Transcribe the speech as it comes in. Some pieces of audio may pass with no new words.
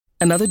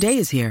Another day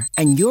is here,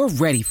 and you're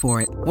ready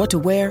for it. What to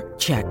wear?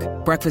 Check.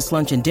 Breakfast,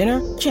 lunch, and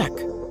dinner? Check.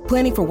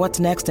 Planning for what's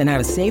next and how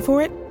to save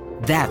for it?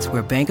 That's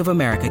where Bank of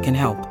America can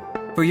help.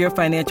 For your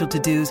financial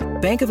to-dos,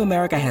 Bank of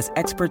America has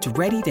experts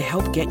ready to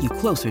help get you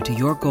closer to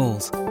your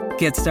goals.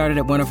 Get started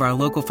at one of our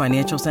local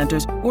financial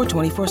centers or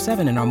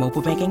 24/7 in our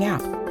mobile banking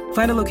app.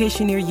 Find a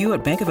location near you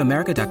at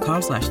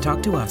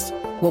bankofamerica.com/talktous.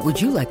 What would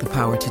you like the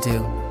power to do?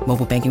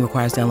 Mobile banking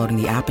requires downloading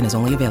the app and is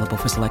only available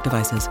for select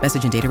devices.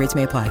 Message and data rates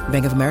may apply.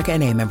 Bank of America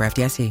N.A., member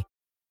FDIC.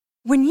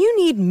 When you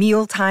need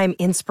mealtime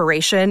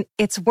inspiration,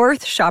 it's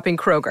worth shopping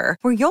Kroger,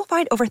 where you'll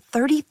find over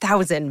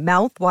 30,000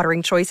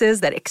 mouth-watering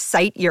choices that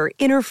excite your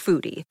inner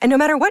foodie. And no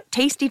matter what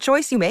tasty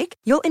choice you make,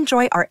 you'll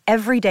enjoy our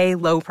everyday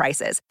low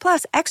prices,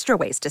 plus extra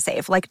ways to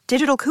save, like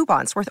digital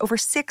coupons worth over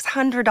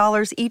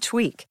 $600 each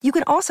week. You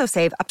can also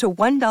save up to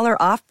 $1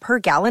 off per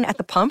gallon at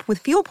the pump with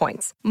fuel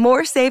points.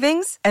 More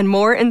savings and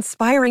more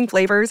inspiring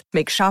flavors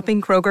make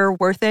shopping Kroger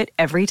worth it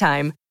every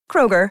time.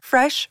 Kroger,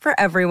 fresh for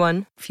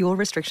everyone. Fuel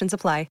restrictions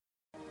apply.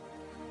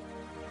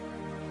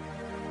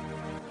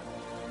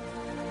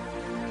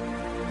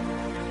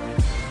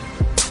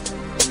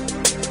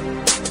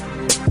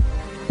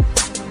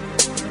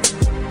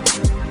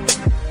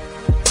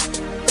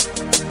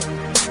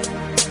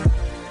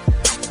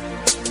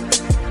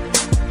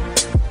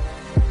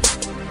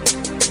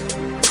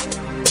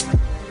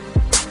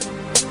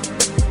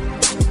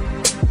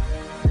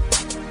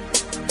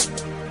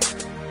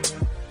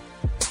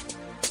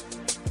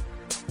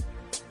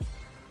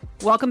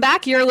 Welcome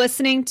back. You're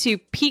listening to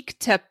Peak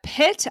to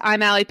Pit.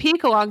 I'm Allie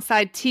Peak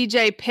alongside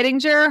TJ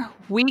Pittinger.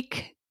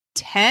 Week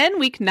 10,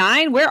 week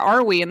 9. Where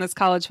are we in this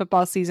college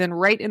football season?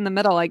 Right in the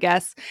middle, I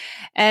guess.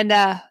 And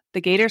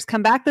the Gators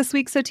come back this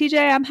week. So TJ,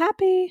 I'm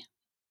happy.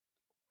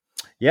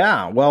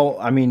 Yeah, well,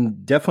 I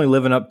mean, definitely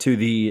living up to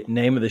the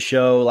name of the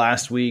show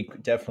last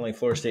week. Definitely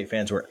Florida State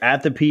fans were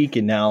at the peak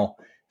and now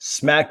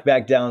smacked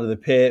back down to the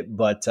pit.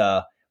 But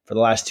for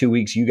the last 2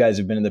 weeks, you guys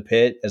have been in the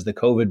pit as the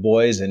COVID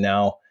boys and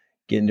now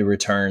getting to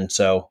return.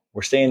 So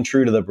we're staying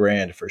true to the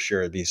brand for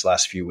sure these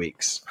last few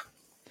weeks.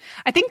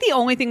 I think the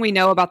only thing we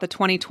know about the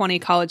 2020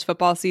 college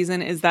football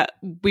season is that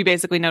we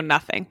basically know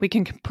nothing. We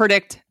can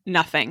predict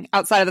nothing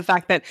outside of the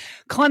fact that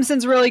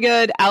Clemson's really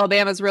good,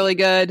 Alabama's really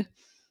good,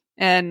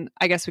 and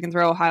I guess we can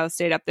throw Ohio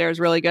State up there as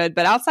really good.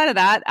 But outside of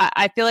that,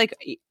 I feel like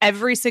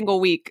every single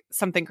week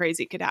something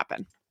crazy could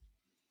happen.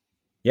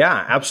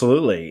 Yeah,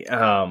 absolutely.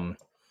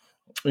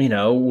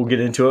 We'll get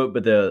into it,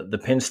 but the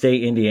Penn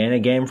State Indiana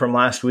game from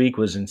last week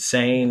was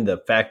insane. The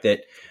fact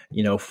that,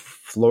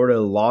 Florida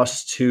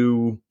lost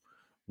 2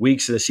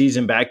 weeks of the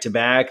season back to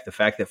back, the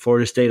fact that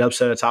Florida State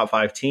upset a top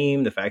 5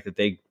 team, the fact that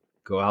they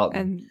go out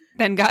and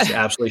then got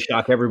absolutely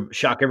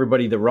shock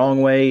everybody the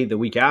wrong way the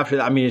week after.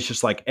 I mean, it's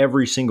just like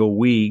every single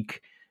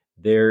week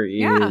there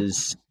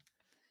is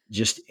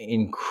just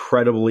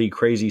incredibly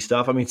crazy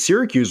stuff. I mean,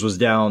 Syracuse was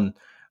down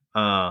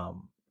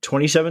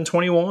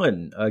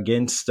 27-21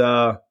 against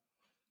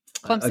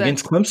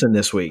Clemson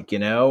this week,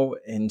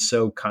 and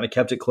so kind of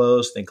kept it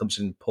close. Then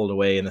Clemson pulled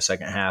away in the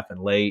second half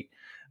and late.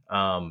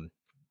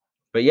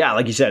 But yeah,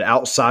 like you said,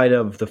 outside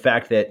of the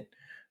fact that,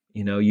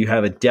 you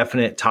have a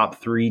definite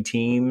top 3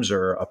 teams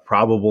or a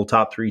probable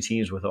top 3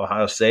 teams with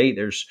Ohio State,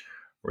 there's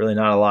really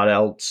not a lot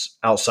else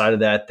outside of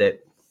that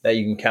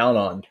you can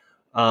count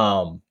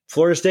on.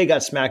 Florida State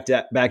got smacked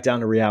back down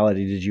to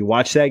reality. Did you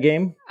watch that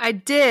game? I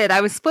did.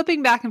 I was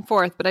flipping back and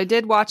forth, but I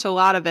did watch a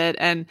lot of it.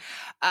 And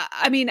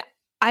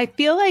I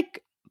feel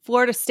like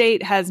Florida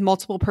State has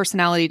multiple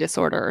personality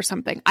disorder or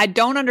something. I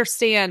don't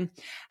understand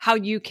how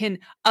you can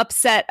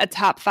upset a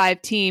top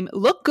 5 team,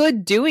 look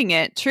good doing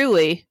it,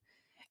 truly,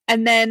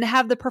 and then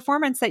have the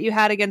performance that you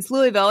had against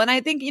Louisville. And I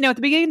think, at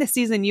the beginning of the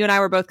season, you and I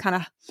were both kind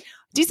of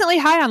decently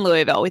high on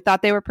Louisville. We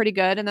thought they were pretty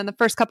good. And then the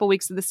first couple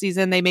weeks of the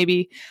season, they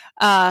maybe,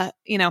 my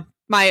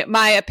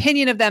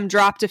opinion of them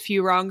dropped a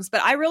few rungs,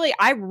 but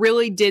I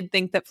really did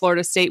think that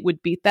Florida State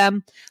would beat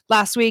them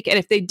last week. And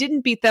if they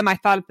didn't beat them, I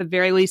thought at the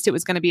very least it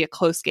was going to be a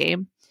close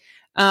game.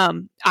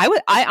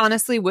 I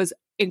honestly was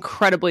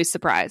incredibly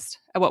surprised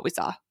at what we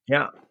saw.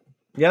 Yeah.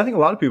 I think a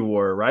lot of people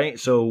were, right?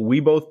 So we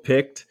both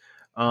picked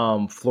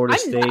Florida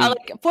State.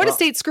 Florida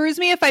State screws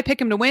me if I pick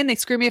them to win. They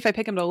screw me if I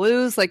pick them to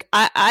lose. I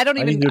don't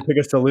even. I need you to pick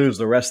us to lose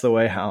the rest of the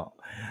way. How?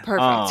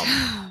 Perfect.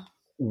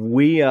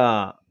 Only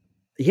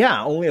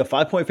a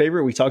 5-point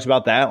favorite. We talked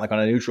about that. Like on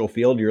a neutral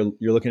field, you're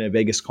looking at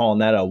Vegas calling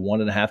that a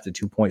 1.5 to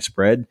 2 point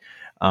spread.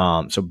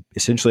 So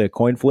essentially a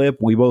coin flip.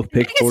 We both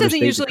picked Florida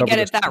State. Vegas doesn't usually get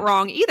it that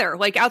wrong either.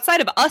 Like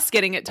outside of us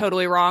getting it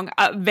totally wrong,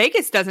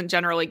 Vegas doesn't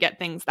generally get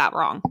things that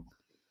wrong.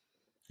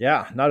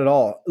 Yeah, not at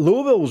all.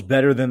 Louisville was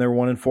better than their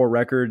 1-4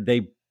 record.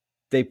 They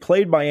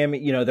played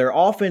Miami, their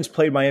offense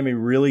played Miami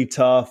really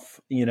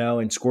tough,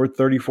 and scored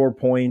 34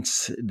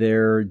 points.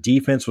 Their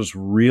defense was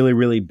really,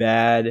 really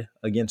bad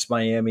against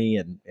Miami,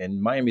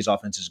 and Miami's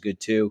offense is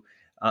good too.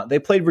 They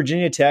played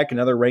Virginia Tech,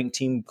 another ranked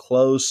team,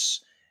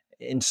 close.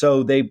 And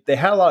so they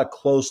had a lot of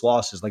close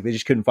losses. Like they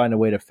just couldn't find a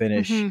way to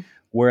finish. Mm-hmm.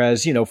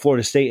 Whereas,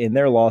 Florida State in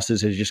their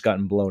losses has just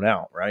gotten blown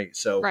out. Right.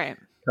 So kind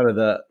of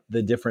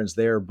the difference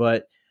there.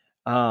 But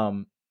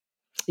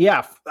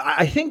Yeah,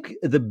 I think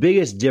the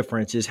biggest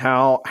difference is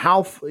how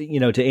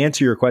to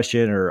answer your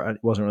question, or it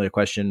wasn't really a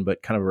question,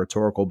 but kind of a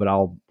rhetorical, but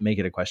I'll make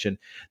it a question.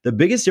 The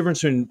biggest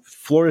difference in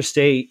Florida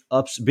State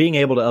being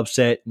able to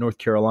upset North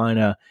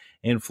Carolina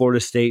and Florida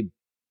State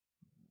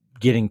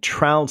getting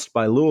trounced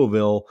by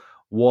Louisville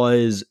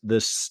was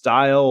the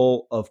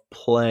style of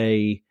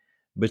play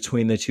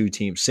between the two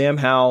teams. Sam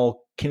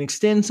Howell can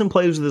extend some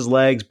plays with his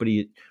legs, but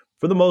he,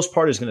 for the most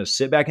part, is going to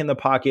sit back in the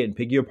pocket and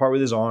pick you apart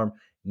with his arm,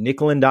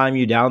 nickel and dime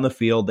you down the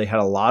field. They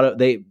had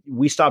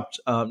we stopped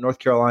North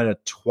Carolina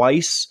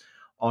twice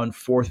on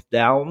fourth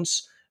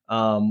downs,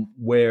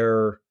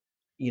 where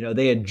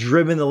they had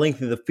driven the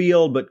length of the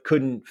field but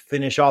couldn't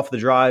finish off the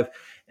drive.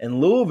 And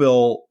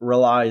Louisville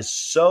relies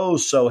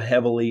so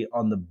heavily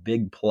on the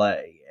big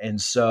play, and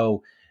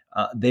so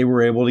they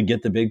were able to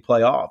get the big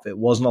play off. It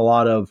wasn't a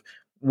lot of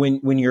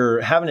when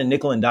you're having a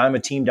nickel and dime a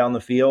team down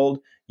the field,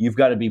 you've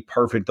got to be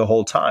perfect the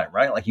whole time,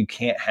 right? Like you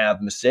can't have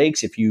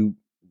mistakes. If you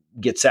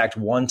get sacked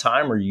one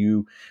time or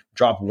you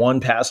drop one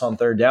pass on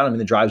third down, I mean,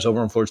 the drive's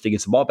over and Florida State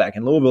gets the ball back.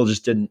 And Louisville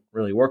just didn't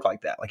really work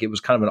like that. Like it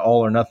was kind of an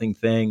all or nothing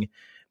thing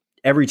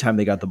every time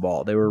they got the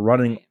ball. They were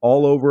running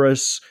all over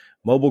us.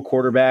 Mobile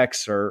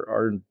quarterbacks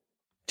are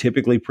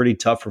typically pretty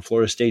tough for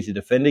Florida State to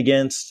defend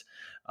against.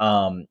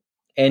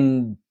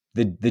 And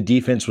the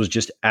defense was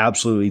just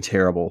absolutely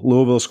terrible.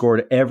 Louisville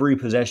scored every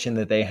possession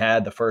that they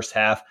had the first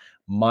half,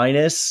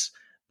 minus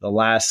the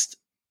last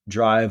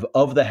drive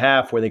of the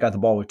half where they got the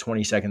ball with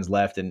 20 seconds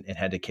left and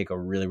had to kick a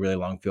really, really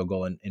long field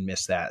goal and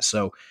miss that.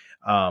 So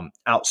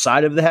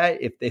outside of that,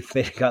 if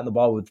they had gotten the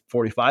ball with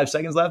 45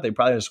 seconds left, they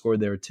probably would have scored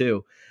there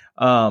too.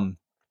 The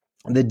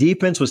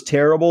defense was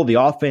terrible. The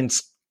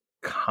offense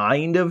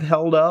kind of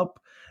held up.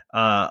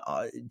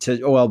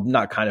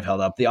 Not kind of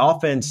held up. The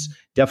offense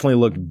definitely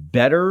looked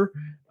better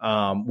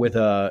with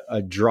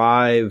a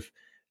drive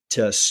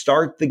to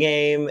start the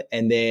game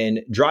and then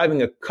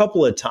driving a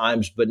couple of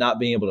times, but not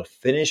being able to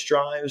finish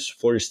drives.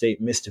 Florida State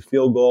missed a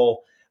field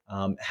goal,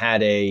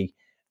 had a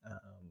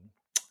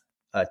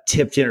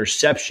tipped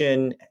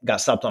interception, got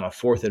stopped on a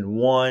 4th and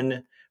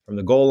 1 from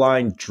the goal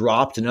line,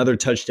 dropped another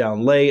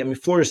touchdown late. I mean,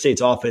 Florida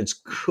State's offense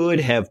could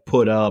have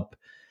put up,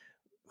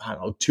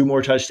 two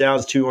more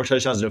touchdowns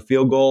and a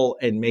field goal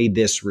and made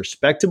this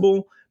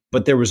respectable,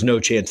 but there was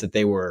no chance that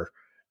they were,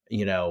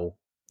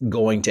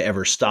 going to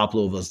ever stop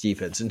Louisville's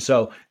defense. And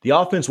so the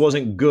offense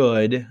wasn't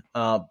good.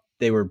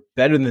 They were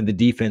better than the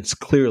defense,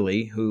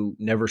 clearly, who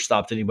never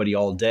stopped anybody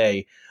all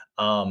day.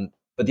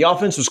 But the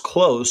offense was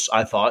close,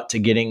 I thought, to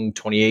getting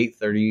 28,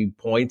 30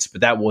 points, but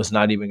that was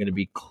not even going to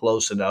be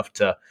close enough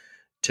to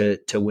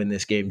win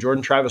this game.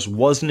 Jordan Travis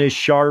wasn't as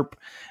sharp,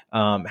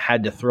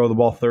 had to throw the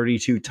ball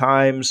 32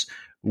 times,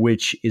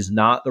 which is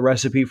not the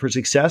recipe for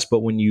success. But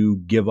when you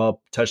give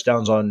up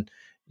touchdowns on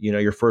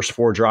your first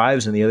 4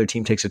 drives and the other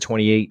team takes a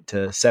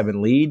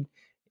 28-7 lead,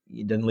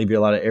 it doesn't leave you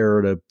a lot of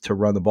error to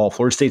run the ball.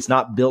 Florida State's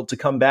not built to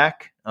come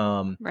back.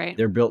 Right.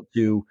 They're built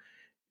to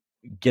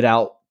get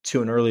out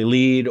to an early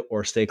lead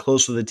or stay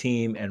close to the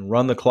team and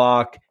run the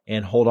clock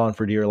and hold on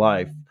for dear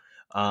life.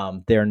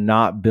 They're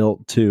not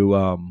built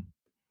to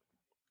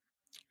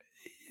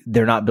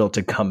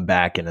come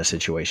back in a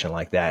situation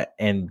like that,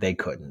 and they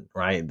couldn't,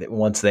 right?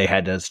 Once they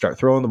had to start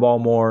throwing the ball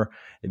more,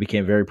 it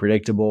became very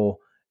predictable,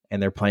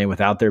 and they're playing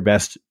without their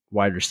best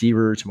wide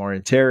receiver,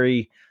 Tamorrion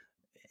Terry.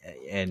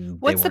 And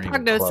what's the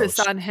prognosis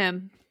on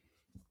him?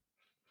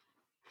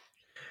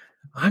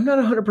 I'm not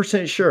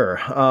 100% sure.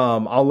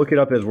 I'll look it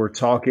up as we're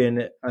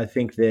talking. I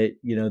think that,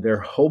 they're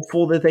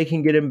hopeful that they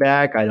can get him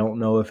back. I don't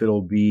know if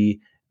it'll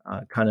be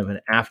kind of an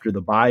after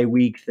the bye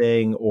week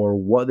thing or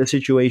what the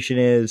situation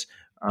is.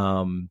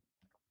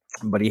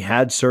 But he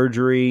had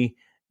surgery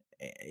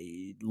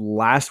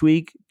last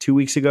week, 2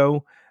 weeks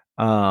ago.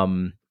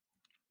 But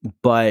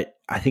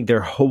I think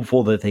they're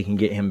hopeful that they can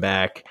get him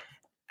back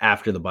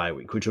after the bye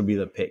week, which will be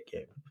the Pitt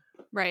game.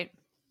 Right.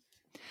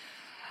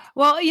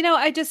 Well,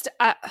 I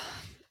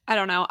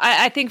don't know.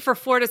 I think for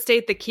Florida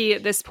State, the key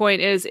at this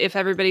point is if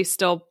everybody's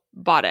still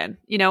bought in.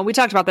 We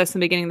talked about this in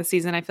the beginning of the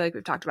season. I feel like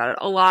we've talked about it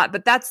a lot,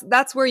 but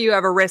that's where you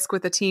have a risk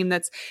with a team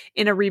that's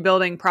in a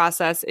rebuilding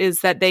process,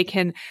 is that they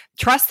can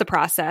trust the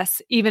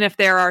process, even if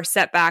there are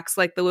setbacks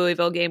like the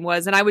Louisville game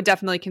was. And I would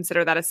definitely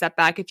consider that a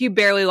setback. If you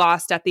barely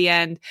lost at the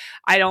end,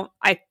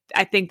 I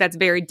think that's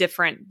very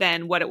different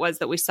than what it was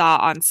that we saw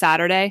on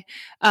Saturday.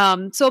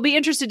 So I'll be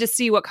interested to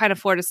see what kind of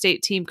Florida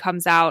State team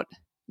comes out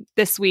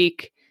this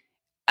week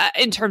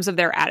in terms of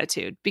their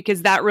attitude,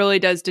 because that really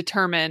does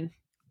determine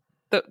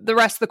the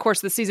rest of the course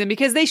of the season,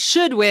 because they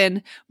should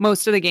win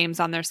most of the games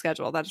on their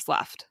schedule that is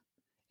left.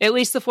 At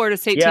least the Florida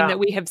State team that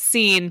we have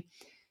seen,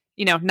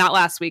 not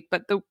last week,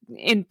 but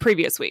in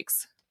previous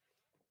weeks.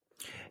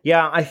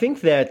 Yeah, I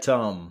think that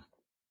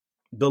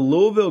the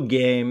Louisville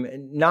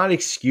game, not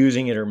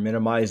excusing it or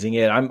minimizing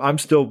it, I'm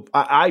still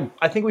I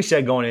think we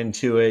said going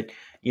into it,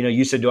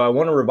 you said, do I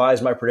want to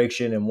revise my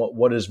prediction and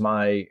what is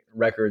my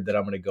record that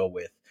I'm going to go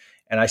with?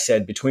 And I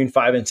said between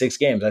 5 and 6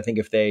 games. I think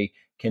if they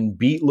can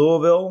beat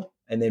Louisville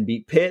and then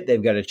beat Pitt,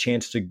 they've got a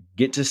chance to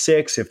get to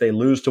 6. If they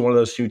lose to one of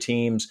those two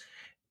teams,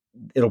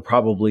 it'll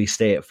probably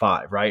stay at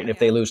 5, right? And if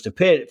they lose to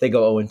Pitt, if they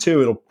go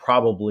 0-2, it'll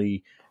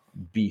probably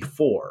be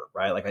 4,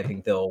 right? Like I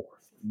think they'll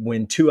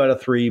win 2 out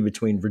of 3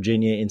 between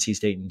Virginia, NC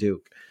State, and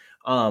Duke.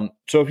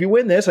 So if you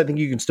win this, I think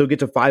you can still get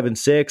to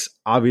 5-6.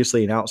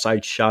 Obviously, an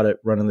outside shot at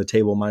running the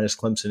table minus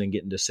Clemson and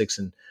getting to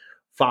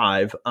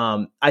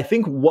 6-5. I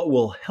think what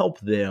will help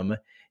them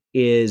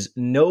is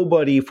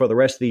nobody for the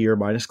rest of the year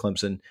minus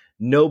Clemson.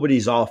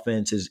 Nobody's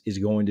offense is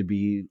going to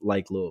be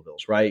like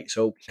Louisville's, right?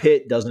 So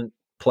Pitt doesn't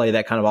play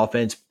that kind of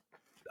offense.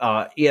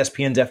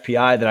 ESPN's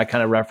FPI that I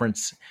kind of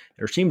reference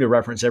or seem to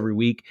reference every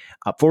week.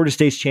 Florida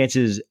State's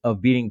chances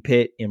of beating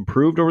Pitt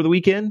improved over the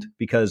weekend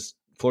because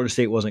Florida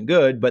State wasn't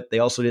good, but they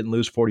also didn't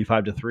lose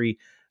 45-3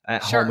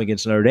 at home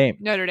against Notre Dame.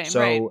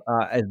 So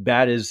as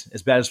bad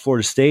as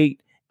Florida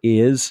State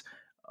is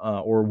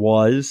or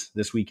was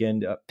this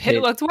weekend,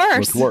 Pitt looked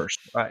worse.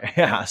 Right?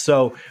 Yeah.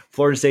 So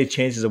Florida State's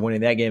chances of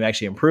winning that game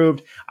actually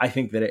improved. I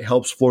think that it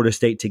helps Florida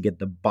State to get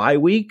the bye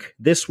week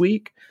this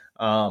week,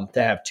 to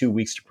have 2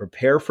 weeks to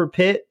prepare for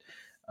Pitt.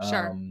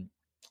 And,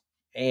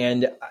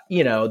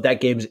 that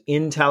game's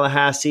in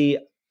Tallahassee.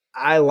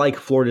 I like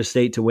Florida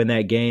State to win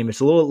that game. It's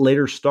a little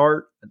later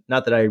start.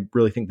 Not that I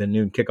really think the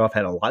noon kickoff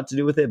had a lot to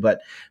do with it, but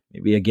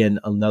maybe, again,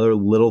 another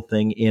little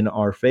thing in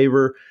our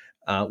favor.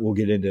 We'll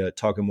get into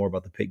talking more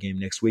about the Pitt game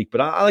next week.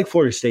 But I like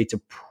Florida State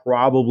to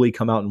probably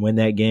come out and win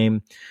that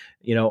game.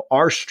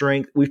 Our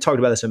strength, we've talked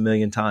about this a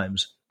million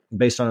times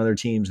based on other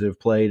teams that have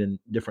played and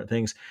different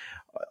things.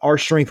 Our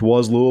strength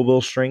was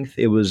Louisville's strength.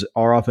 It was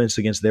our offense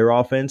against their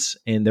offense,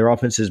 and their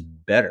offense is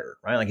better,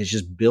 right? Like it's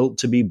just built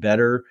to be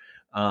better.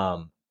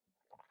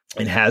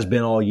 And has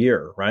been all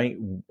year, right?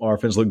 Our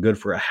offense looked good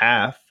for a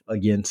half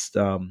against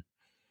North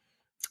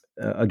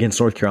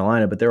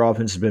Carolina, but their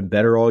offense has been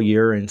better all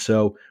year, and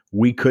so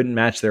we couldn't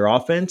match their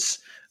offense.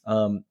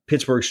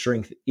 Pittsburgh's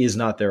strength is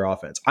not their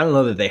offense. I don't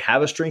know that they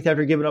have a strength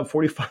after giving up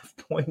 45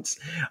 points,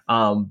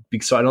 so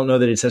I don't know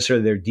that it's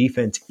necessarily their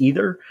defense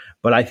either.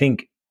 But I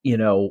think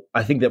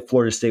that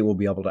Florida State will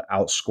be able to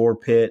outscore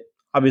Pitt.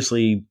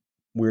 Obviously,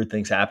 weird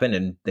things happen,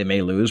 and they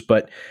may lose,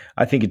 but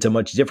I think it's a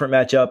much different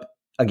matchup.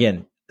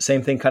 Again,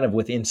 same thing kind of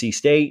with NC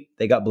State.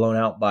 They got blown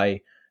out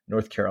by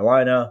North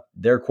Carolina.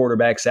 Their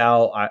quarterback's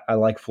out. I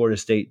like Florida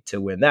State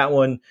to win that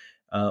one.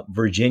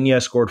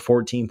 Virginia scored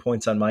 14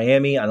 points on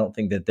Miami. I don't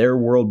think that they're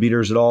world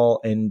beaters at all.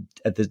 And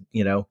at the,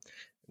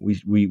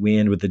 we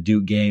end with the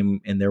Duke game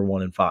and they're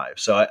 1-5.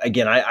 So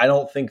again, I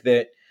don't think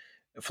that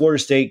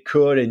Florida State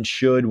could and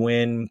should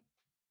win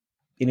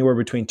anywhere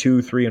between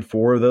 2, 3, and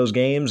 4 of those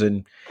games.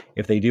 And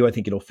if they do, I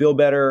think it'll feel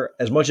better.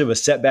 As much of a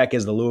setback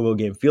as the Louisville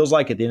game feels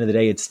like, at the end of the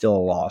day, it's still a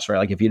loss, right?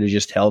 Like if you'd have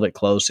just held it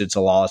close, it's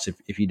a loss.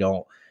 If you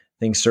don't,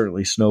 things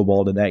certainly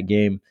snowballed in that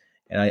game.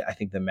 And I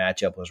think the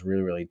matchup was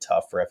really, really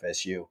tough for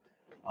FSU.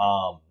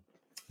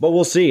 But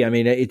we'll see. I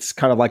mean, it's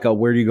kind of like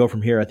where do you go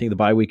from here? I think the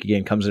bye week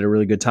again comes at a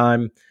really good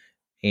time,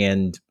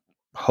 and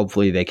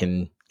hopefully they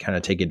can kind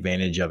of take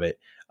advantage of it.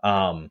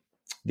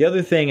 The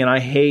other thing, and I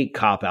hate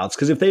cop-outs,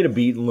 because if they'd have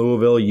beaten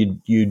Louisville,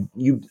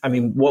 I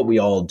mean, what we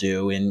all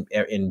do in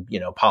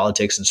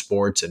politics and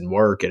sports and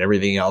work and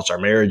everything else, our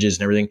marriages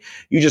and everything,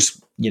 you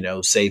just,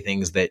 say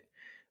things that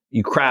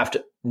you craft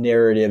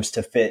narratives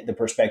to fit the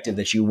perspective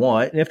that you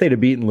want. And if they'd have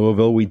beaten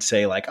Louisville, we'd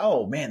say like,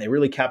 oh man, they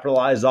really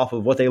capitalized off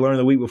of what they learned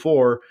the week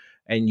before.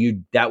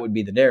 And that would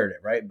be the narrative,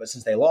 right? But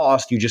since they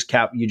lost, you just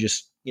craft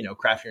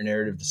your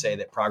narrative to say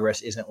that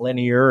progress isn't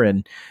linear.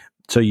 And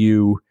so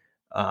you,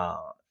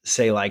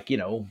 say like,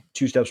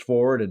 2 steps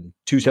forward and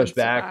 2 steps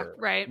back, or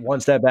right, 1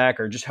 step back,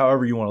 or just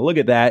however you want to look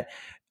at that.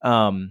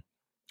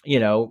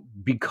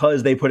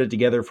 Because they put it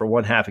together for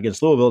one half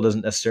against Louisville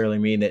doesn't necessarily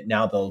mean that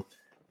now they'll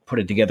put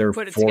it together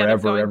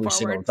forever, every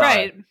single time.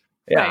 Right.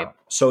 Yeah. Right.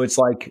 So it's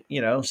like,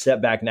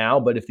 step back now,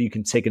 but if you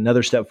can take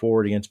another step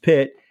forward against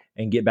Pitt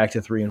and get back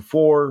to 3 and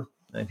 4,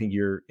 I think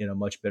you're in a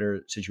much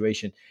better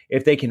situation.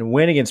 If they can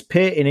win against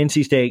Pitt and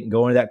NC State and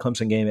go into that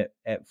Clemson game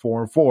at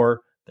 4 and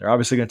 4, they're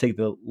obviously going to take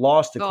the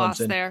loss to Clemson. Loss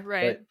there,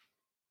 right?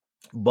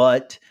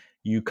 But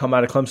you come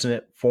out of Clemson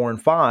at 4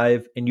 and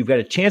 5, and you've got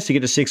a chance to get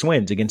to 6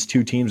 wins against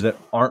 2 teams that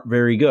aren't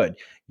very good.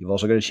 You've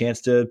also got a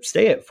chance to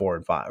stay at 4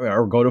 and 5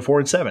 or go to 4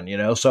 and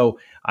 7. So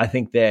I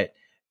think that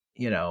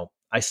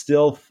I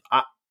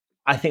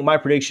think my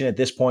prediction at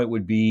this point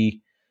would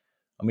be,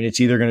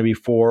 it's either going to be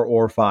 4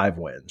 or 5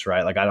 wins,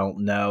 right? Like I don't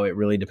know. It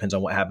really depends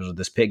on what happens with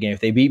this Pitt game. If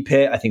they beat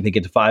Pitt, I think they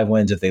get to 5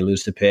 wins. If they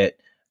lose to Pitt,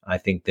 I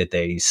think that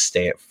they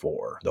stay at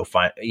 4. They'll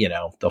find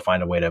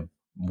a way to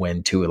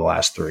win 2 of the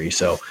last 3.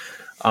 So,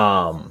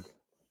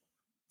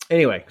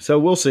 anyway, so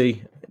we'll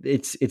see.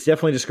 It's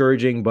definitely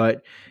discouraging,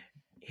 but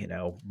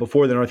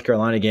before the North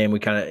Carolina game, we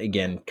kind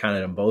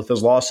of both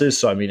those losses.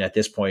 So, at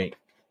this point,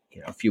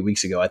 a few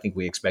weeks ago, I think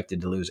we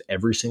expected to lose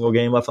every single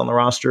game left on the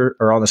roster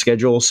or on the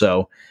schedule.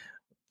 So,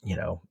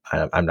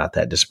 I'm not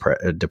that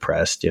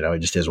depressed. It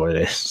just is what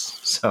it is.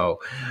 So,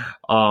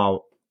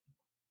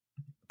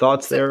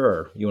 thoughts there,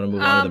 or you want to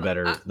move on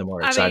to the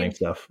more exciting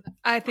stuff?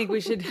 I think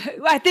we should.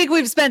 I think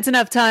we've spent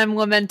enough time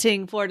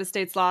lamenting Florida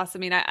State's loss. I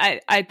mean,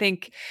 I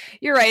think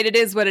you're right. It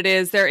is what it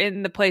is. They're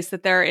in the place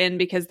that they're in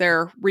because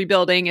they're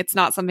rebuilding. It's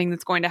not something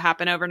that's going to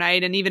happen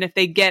overnight. And even if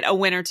they get a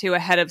win or two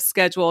ahead of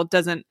schedule, it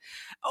doesn't,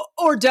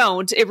 or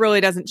don't, it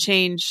really doesn't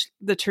change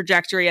the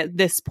trajectory at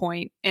this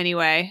point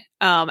anyway.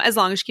 As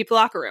long as you keep the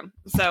locker room.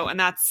 So, and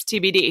that's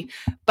TBD.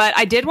 But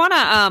I did want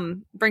to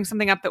bring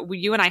something up that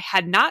you and I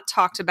had not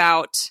talked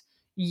about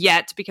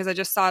yet, because I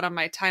just saw it on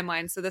my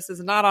timeline. So this is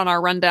not on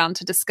our rundown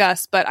to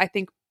discuss, but I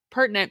think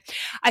pertinent.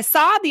 I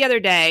saw the other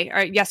day,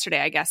 or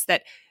yesterday, I guess,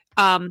 that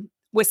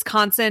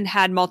Wisconsin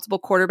had multiple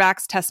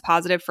quarterbacks test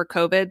positive for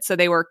COVID. So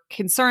they were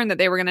concerned that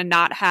they were going to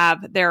not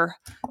have their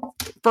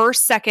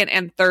first, second,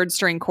 and third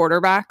string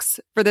quarterbacks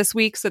for this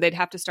week. So they'd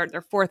have to start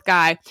their fourth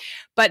guy.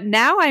 But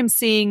now I'm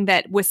seeing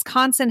that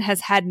Wisconsin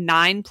has had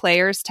 9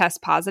 players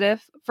test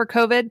positive for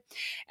COVID,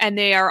 and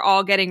they are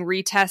all getting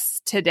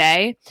retests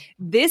today.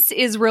 This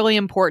is really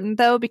important,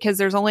 though, because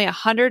there's only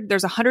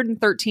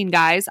 113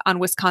 guys on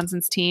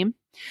Wisconsin's team.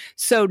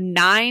 So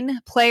 9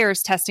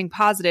 players testing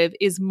positive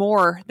is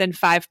more than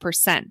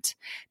 5%.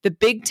 The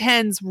Big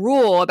Ten's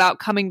rule about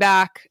coming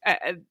back,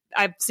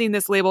 I've seen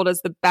this labeled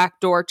as the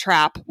backdoor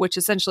trap, which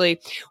essentially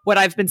what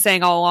I've been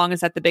saying all along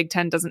is that the Big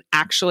Ten doesn't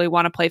actually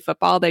want to play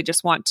football. They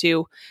just want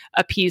to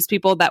appease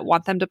people that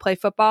want them to play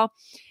football.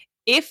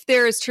 If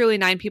there is truly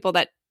 9 people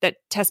that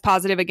test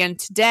positive again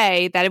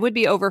today, that it would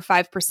be over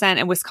 5%,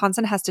 and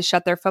Wisconsin has to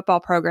shut their football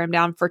program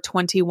down for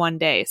 21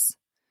 days,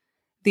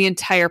 the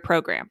entire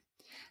program.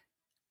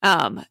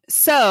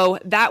 So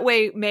that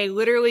way may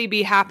literally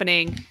be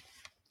happening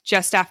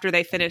just after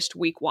they finished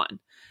week 1.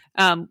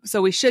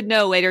 So we should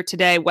know later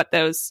today what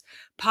those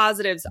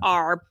positives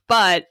are,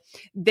 but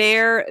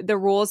the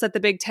rules that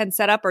the Big Ten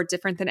set up are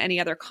different than any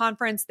other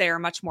conference. They are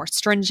much more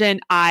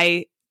stringent.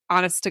 I,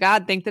 honest to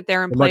God, think that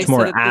they're in place. Much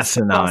more so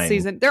asinine.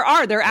 Season. They're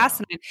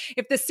asinine.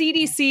 If the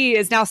CDC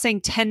is now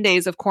saying 10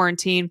 days of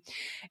quarantine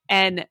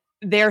and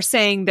they're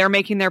saying they're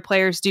making their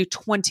players do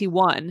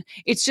 21.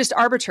 It's just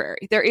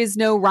arbitrary. There is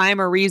no rhyme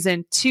or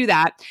reason to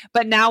that.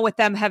 But now with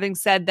them having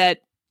said that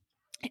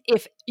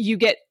if you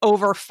get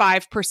over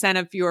 5%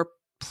 of your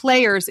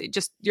players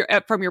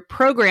from your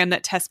program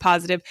that test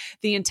positive,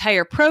 the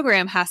entire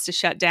program has to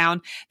shut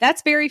down.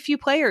 That's very few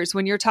players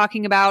when you're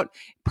talking about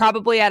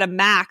probably at a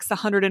max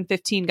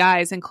 115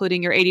 guys,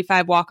 including your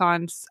 85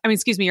 walk-ons.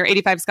 Your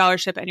 85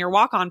 scholarship and your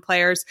walk-on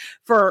players.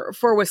 For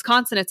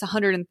Wisconsin, it's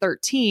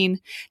 113.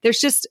 There's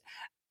just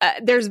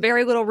there's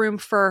very little room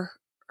for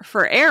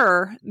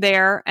error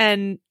there,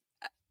 and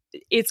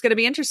it's going to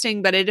be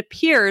interesting, but it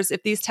appears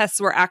if these tests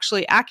were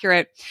actually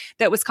accurate,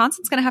 that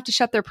Wisconsin's going to have to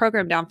shut their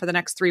program down for the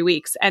next 3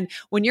 weeks. And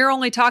when you're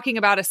only talking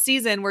about a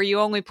season where you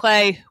only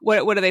play,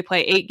 what do they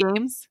play? 8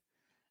 games?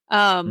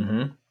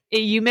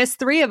 You miss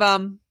 3 of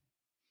them.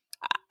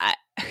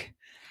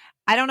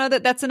 I don't know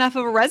that that's enough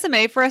of a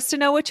resume for us to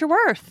know what you're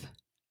worth.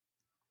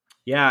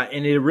 Yeah.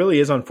 And it really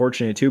is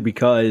unfortunate too,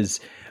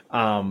 because,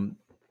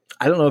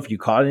 I don't know if you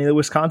caught any of the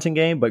Wisconsin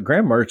game, but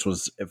Graham Mertz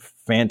was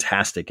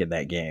fantastic in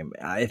that game.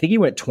 I think he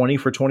went 20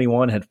 for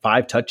 21, had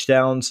 5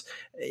 touchdowns.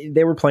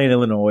 They were playing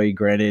Illinois,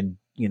 granted,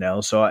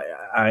 so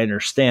I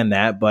understand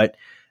that. But,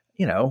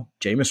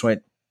 Jameis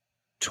went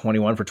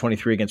 21 for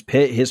 23 against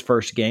Pitt, his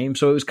first game.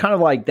 So it was kind of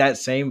like that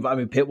same.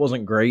 Pitt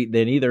wasn't great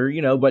then either,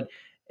 but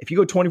if you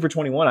go 20 for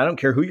 21, I don't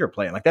care who you're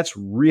playing. Like, that's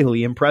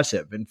really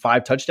impressive. And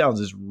 5 touchdowns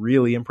is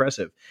really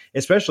impressive,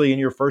 especially in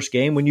your first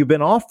game when you've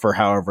been off for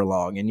however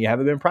long and you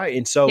haven't been practicing.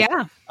 And so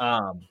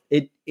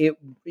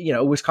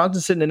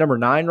Wisconsin's sitting at number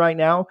 9 right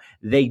now.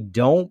 They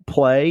don't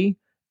play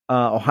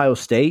Ohio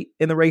State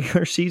in the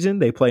regular season.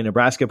 They play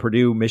Nebraska,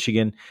 Purdue,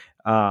 Michigan,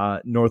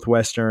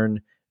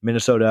 Northwestern,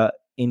 Minnesota,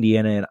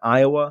 Indiana, and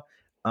Iowa.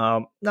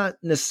 Not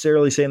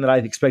necessarily saying that I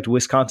expect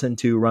Wisconsin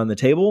to run the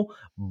table,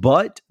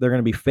 but they're going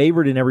to be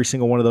favored in every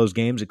single one of those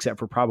games, except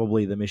for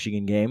probably the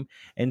Michigan game.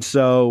 And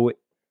so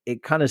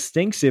it kind of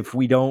stinks if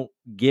we don't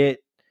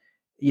get,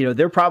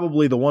 they're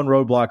probably the one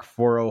roadblock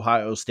for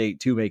Ohio State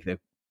to make the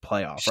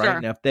playoff, sure.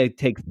 Right? Now, if they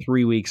take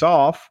 3 weeks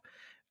off,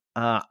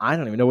 I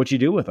don't even know what you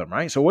do with them,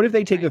 right? So what if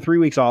they take the 3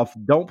 weeks off,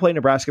 don't play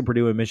Nebraska,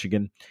 Purdue, and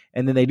Michigan,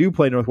 and then they do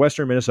play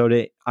Northwestern,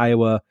 Minnesota,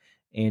 Iowa,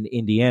 and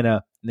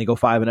Indiana, and they go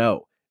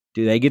 5-0?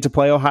 Do they get to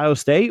play Ohio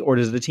State, or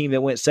does the team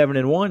that went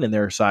 7-1 in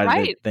their side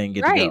of the thing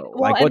get to go?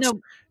 Well, like,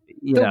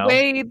 the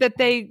way that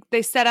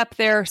they set up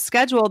their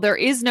schedule, there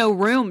is no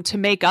room to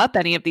make up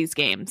any of these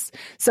games.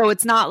 So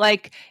it's not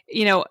like,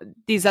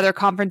 these other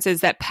conferences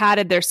that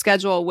padded their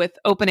schedule with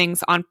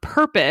openings on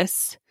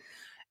purpose.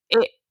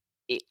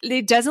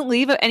 It doesn't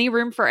leave any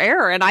room for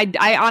error. And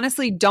I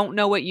honestly don't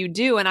know what you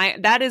do.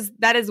 And that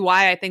is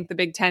why I think the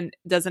Big Ten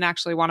doesn't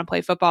actually want to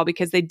play football,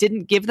 because they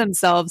didn't give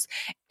themselves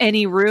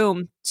any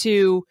room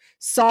to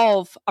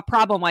solve a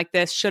problem like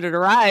this should it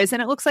arise.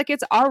 And it looks like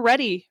it's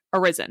already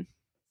arisen.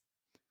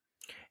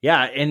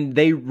 Yeah. And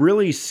they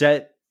really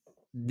set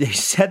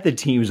the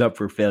teams up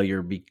for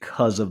failure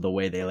because of the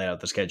way they lay out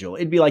the schedule.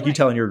 It'd be like you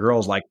telling your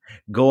girls, like,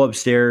 go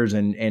upstairs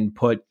and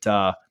put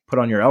put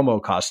on your Elmo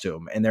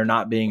costume, and they're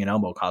not being an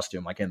Elmo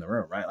costume like in the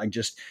room, right? Like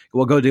just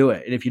well, go do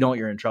it, and if you don't,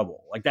 you're in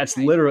trouble. Like that's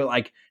literally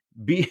like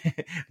be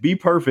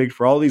perfect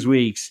for all these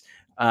weeks,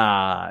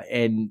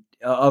 and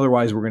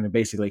otherwise we're going to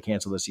basically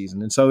cancel the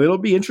season. And so it'll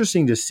be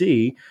interesting to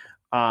see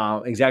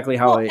exactly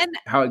how it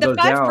goes down. The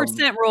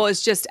 5% rule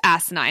is just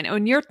asinine.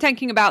 When you're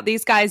thinking about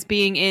these guys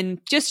being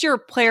in just your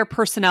player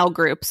personnel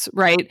groups,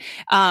 right?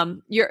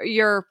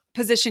 Your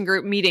position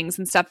group meetings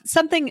and stuff.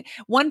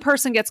 One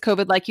person gets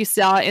COVID, like you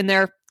saw in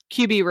their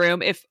QB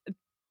room. If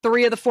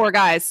 3 of the 4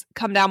 guys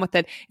come down with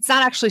it, it's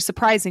not actually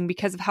surprising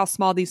because of how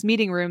small these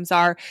meeting rooms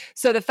are.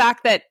 So the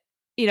fact that,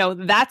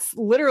 that's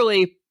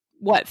literally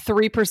 3%,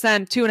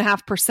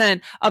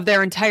 2.5% of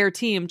their entire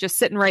team just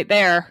sitting right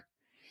there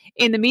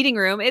in the meeting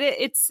room, it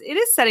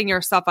is setting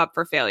yourself up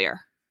for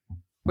failure,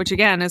 which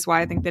again is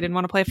why I think they didn't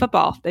want to play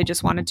football. They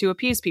just wanted to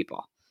appease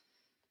people.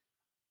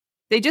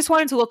 They just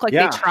wanted to look like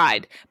they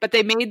tried, but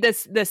they made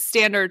this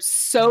standard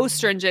so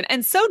stringent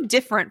and so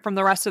different from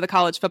the rest of the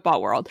college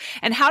football world.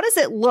 And how does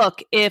it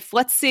look if,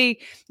 let's see,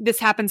 this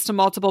happens to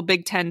multiple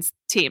Big Ten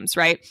teams,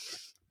 right?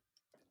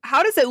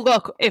 How does it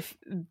look if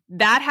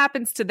that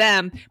happens to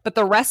them, but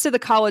the rest of the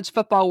college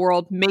football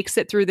world makes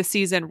it through the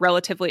season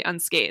relatively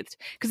unscathed?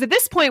 Because at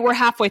this point, we're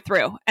halfway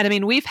through. And I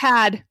mean, we've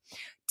had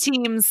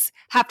teams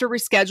have to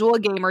reschedule a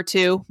game or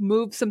two,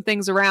 move some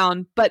things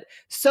around. But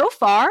so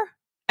far,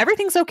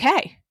 everything's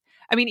okay.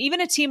 I mean, even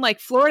a team like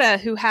Florida,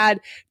 who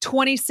had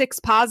 26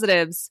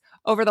 positives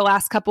over the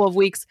last couple of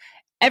weeks,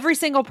 every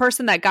single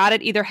person that got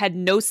it either had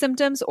no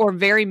symptoms or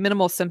very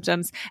minimal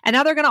symptoms. And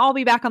now they're going to all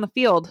be back on the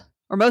field.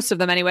 Or most of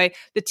them anyway.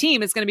 The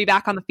team is going to be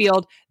back on the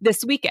field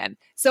this weekend.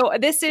 So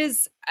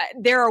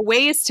there are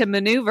ways to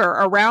maneuver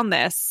around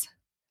this,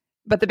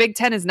 but the Big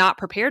Ten is not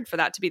prepared for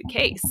that to be the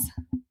case.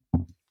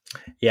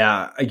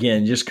 Yeah,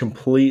 again, just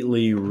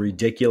completely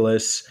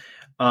ridiculous.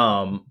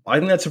 I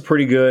think that's a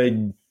pretty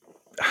good,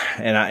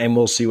 and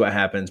we'll see what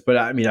happens. But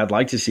I mean, I'd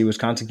like to see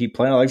Wisconsin keep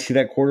playing. I'd like to see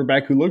that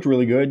quarterback who looked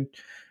really good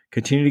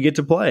continue to get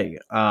to play.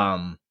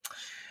 I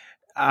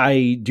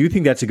do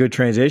think that's a good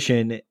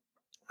transition.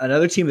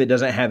 Another team that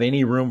doesn't have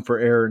any room for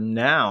error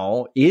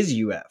now is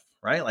UF,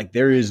 right? Like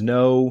there is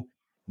no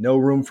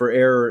room for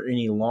error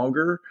any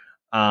longer.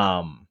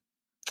 Does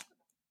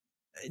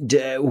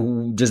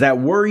that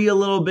worry you a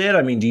little bit?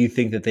 I mean, do you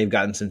think that they've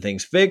gotten some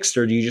things fixed,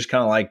 or do you just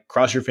kind of like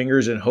cross your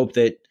fingers and hope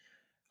that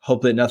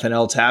nothing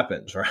else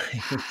happens, right?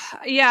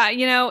 Yeah,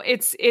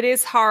 it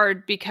is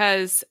hard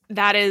because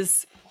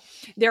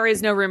there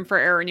is no room for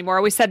error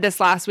anymore. We said this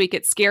last week.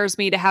 It scares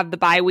me to have the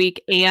bye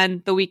week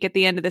and the week at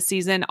the end of the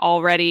season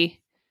already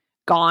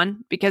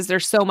gone because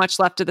there's so much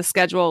left of the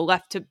schedule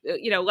left to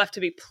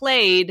be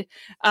played.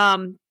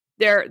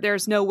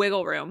 There's no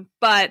wiggle room.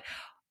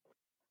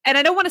 And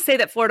I don't want to say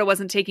that Florida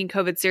wasn't taking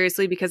COVID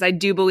seriously because I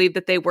do believe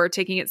that they were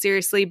taking it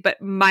seriously. But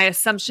my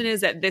assumption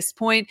is at this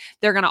point,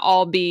 they're going to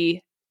all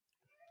be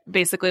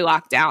basically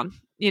locked down,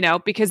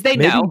 because they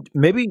know.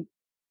 Maybe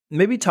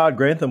Todd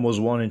Grantham was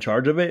one in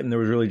charge of it and there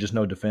was really just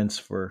no defense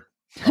for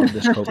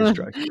this COVID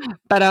strike.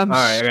 But all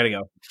right, I gotta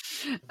go.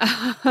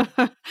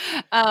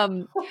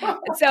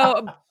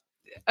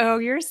 Oh,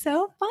 you're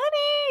so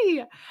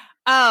funny.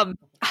 I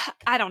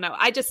don't know.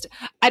 I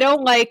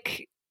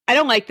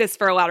don't like this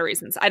for a lot of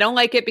reasons. I don't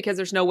like it because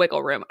there's no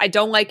wiggle room. I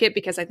don't like it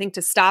because I think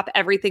to stop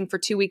everything for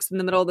 2 weeks in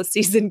the middle of the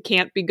season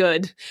can't be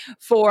good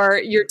for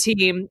your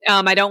team.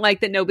 I don't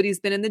like that nobody's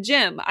been in the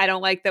gym. I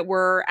don't like that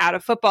we're out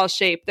of football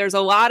shape. There's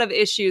a lot of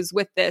issues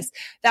with this.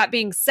 That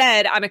being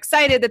said, I'm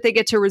excited that they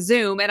get to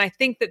resume. And I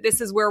think that this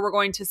is where we're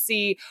going to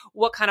see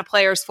what kind of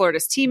players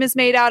Florida's team is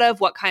made out of,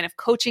 what kind of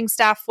coaching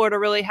staff Florida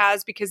really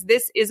has, because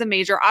this is a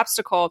major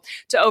obstacle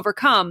to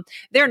overcome.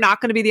 They're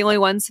not going to be the only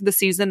ones this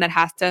season that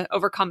has to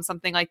overcome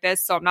something like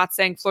this. So I'm not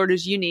saying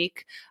Florida's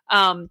unique,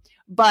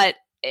 but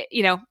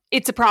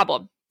it's a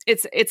problem.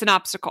 It's an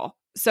obstacle.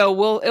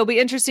 So it'll be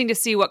interesting to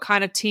see what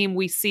kind of team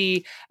we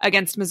see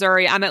against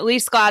Missouri. I'm at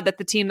least glad that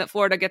the team that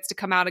Florida gets to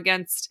come out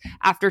against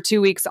after 2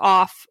 weeks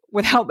off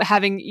without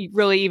having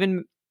really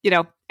even,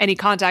 any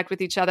contact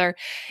with each other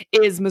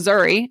is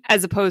Missouri,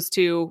 as opposed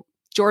to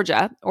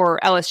Georgia or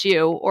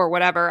LSU or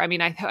whatever. I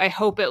mean, I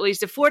hope at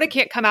least if Florida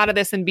can't come out of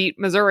this and beat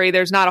Missouri,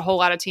 there's not a whole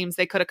lot of teams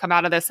they could have come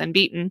out of this and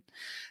beaten.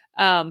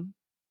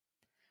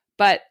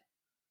 But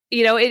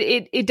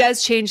it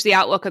does change the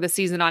outlook of the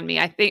season on me.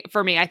 I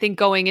think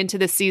going into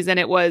the season,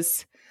 it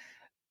was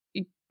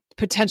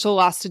potential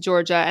loss to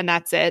Georgia and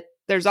that's it.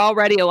 There's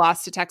already a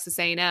loss to Texas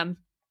A&M.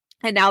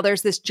 And now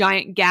there's this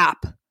giant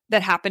gap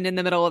that happened in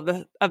the middle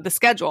of the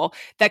schedule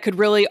that could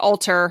really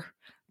alter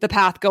the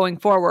path going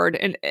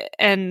forward.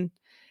 And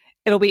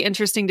it'll be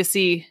interesting to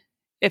see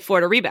if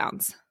Florida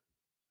rebounds.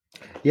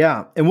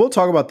 Yeah. And we'll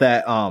talk about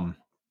that.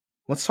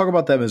 Let's talk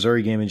about that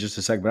Missouri game in just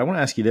a second. But I want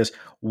to ask you this.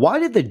 Why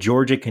did the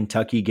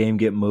Georgia-Kentucky game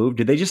get moved?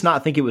 Did they just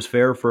not think it was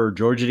fair for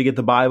Georgia to get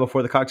the bye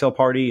before the cocktail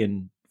party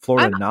and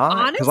Florida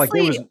not?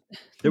 Because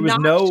there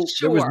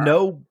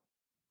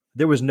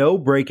was no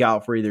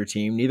breakout for either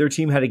team. Neither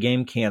team had a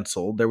game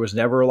canceled. There was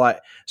never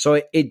so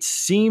it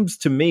seems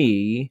to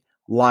me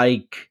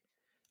like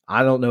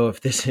I don't know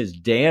if this is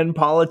Dan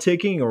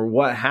politicking or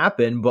what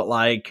happened, but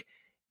like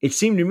it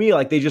seemed to me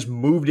like they just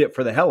moved it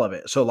for the hell of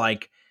it. So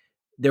like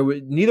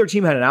neither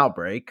team had an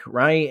outbreak,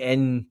 right?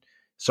 And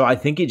so I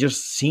think it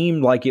just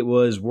seemed like it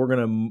was,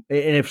 and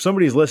if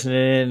somebody's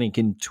listening and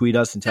can tweet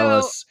us and tell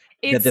us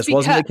that this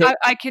wasn't the case.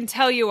 I can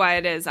tell you why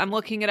it is. I'm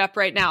looking it up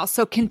right now.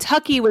 So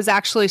Kentucky was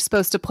actually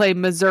supposed to play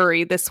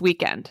Missouri this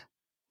weekend.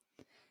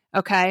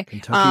 Okay.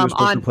 Kentucky was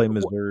supposed to play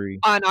Missouri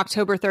on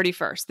October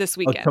 31st, this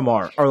weekend.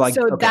 Tomorrow. Or like,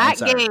 so that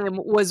game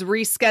was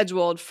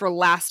rescheduled for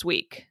last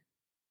week.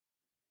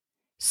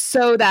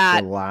 So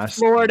that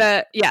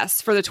Florida,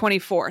 for the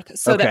 24th.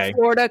 So that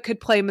Florida could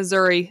play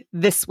Missouri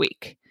this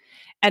week.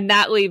 And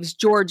that leaves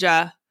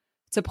Georgia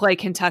to play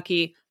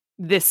Kentucky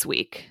this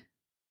week.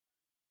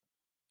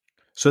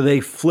 So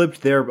they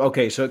flipped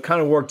so it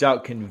kind of worked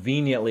out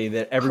conveniently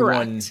that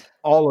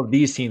all of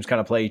these teams kind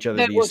of play each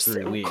other these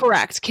 3 weeks.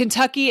 Correct.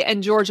 Kentucky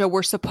and Georgia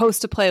were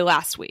supposed to play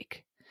last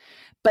week,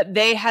 but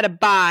they had a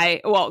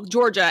bye. Well,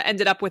 Georgia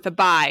ended up with a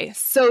bye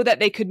so that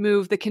they could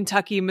move the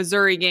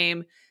Kentucky-Missouri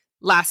game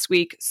last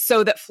week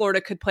so that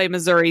Florida could play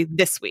Missouri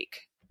this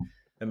week.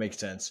 That makes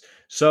sense.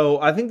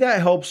 So I think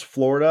that helps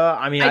Florida.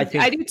 I mean, I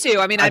do too.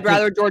 I mean, I'd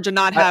rather Georgia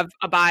not have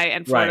a bye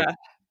and Florida,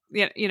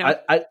 you know.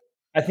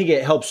 I think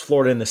it helps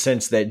Florida in the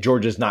sense that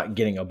Georgia's not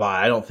getting a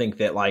bye. I don't think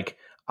that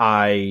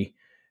I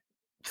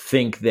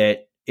think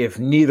that if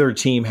neither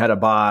team had a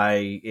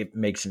bye, it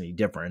makes any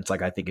difference.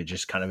 Like I think it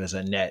just kind of is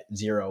a net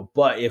zero.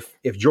 But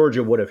if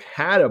Georgia would have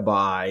had a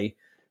bye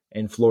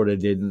and Florida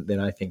didn't,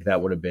 then I think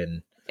that would have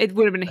been a huge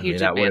advantage.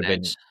 That would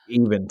have been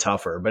even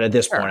tougher. But at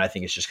this point, I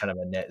think it's just kind of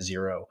a net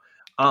zero.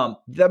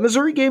 The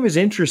Missouri game is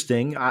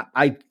interesting.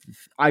 I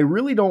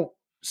really don't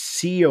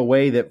see a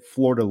way that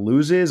Florida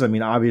loses. I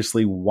mean,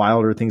 obviously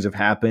wilder things have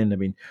happened. I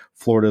mean,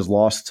 Florida's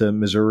lost to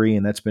Missouri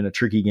and that's been a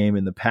tricky game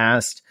in the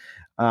past.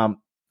 I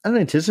don't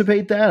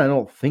anticipate that. I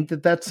don't think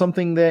that that's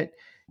something that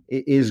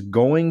is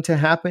going to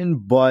happen,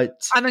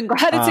 but I'm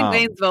glad it's in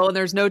Gainesville and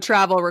there's no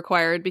travel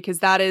required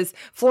because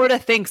Florida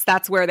thinks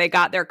that's where they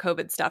got their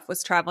COVID stuff,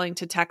 was traveling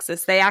to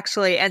Texas. They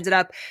actually ended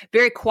up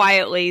very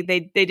quietly. They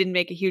didn't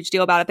make a huge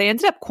deal about it. They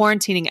ended up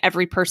quarantining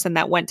every person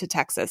that went to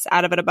Texas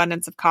out of an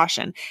abundance of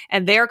caution,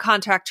 and their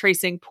contact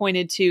tracing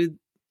pointed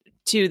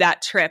to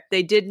that trip.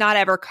 They did not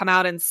ever come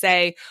out and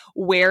say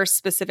where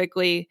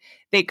specifically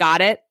they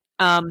got it.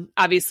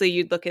 Obviously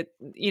you'd look at,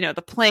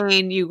 the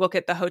plane, you look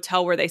at the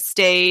hotel where they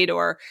stayed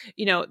or,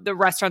 the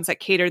restaurants that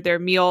catered their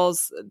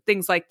meals,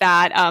 things like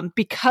that.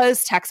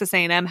 Because Texas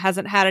A&M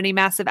hasn't had any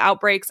massive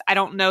outbreaks, I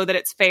don't know that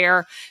it's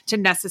fair to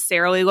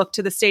necessarily look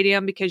to the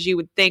stadium because you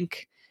would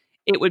think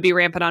it would be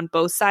rampant on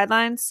both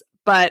sidelines,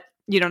 but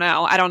you don't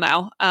know. I don't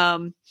know.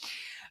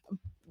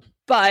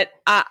 But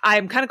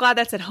I'm kind of glad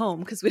that's at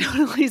home because we don't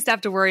at least have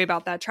to worry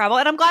about that travel.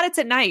 And I'm glad it's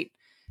at night.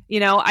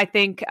 I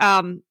think,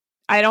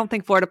 I don't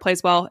think Florida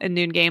plays well in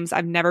noon games.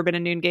 I've never been a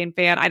noon game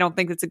fan. I don't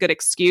think it's a good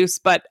excuse,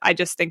 but I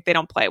just think they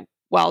don't play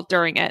well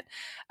during it.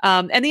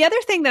 And the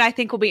other thing that I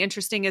think will be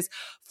interesting is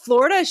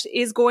Florida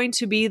is going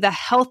to be the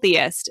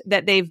healthiest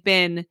that they've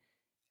been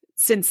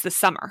since the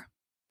summer.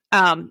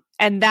 And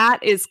that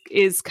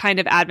is kind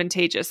of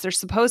advantageous. They're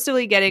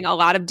supposedly getting a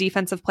lot of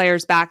defensive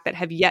players back that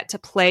have yet to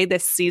play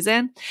this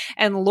season.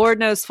 And Lord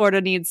knows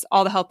Florida needs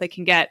all the help they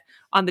can get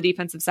on the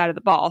defensive side of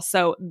the ball.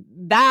 So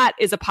that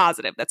is a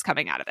positive that's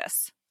coming out of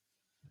this.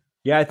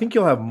 Yeah, I think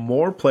you'll have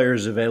more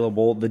players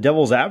available. The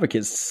devil's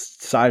advocate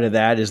side of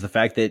that is the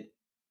fact that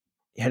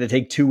you had to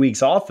take 2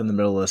 weeks off in the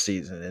middle of the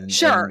season. And,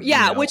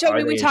 which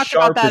we talked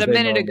about that a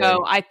minute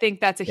ago. I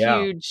think that's a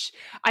huge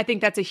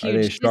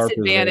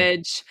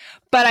disadvantage.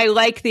 But I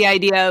like the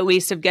idea at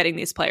least of getting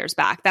these players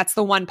back. That's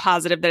the one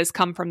positive that has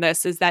come from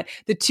this is that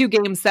the 2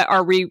 games that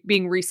are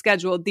being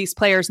rescheduled, these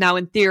players now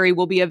in theory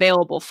will be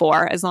available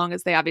for as long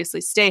as they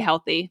obviously stay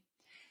healthy.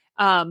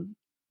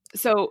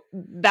 So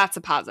that's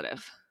a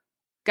positive.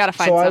 Got to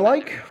find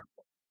something.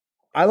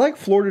 I like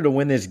Florida to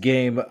win this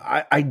game.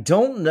 I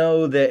don't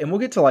know that, and we'll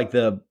get to like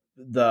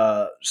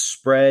the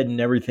spread and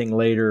everything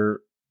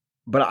later,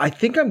 but I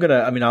think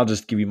I'll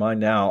just give you mine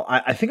now.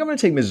 I think I'm going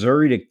to take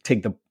Missouri to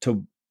take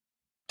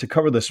to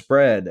cover the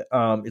spread.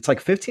 It's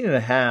like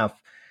 15.5,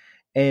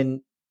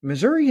 and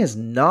Missouri has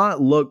not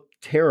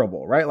looked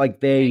terrible, right? Like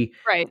they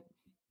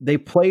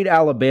played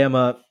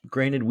Alabama,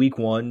 granted week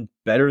 1,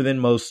 better than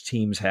most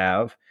teams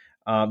have.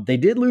 They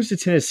did lose to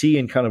Tennessee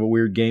in kind of a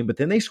weird game, but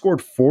then they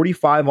scored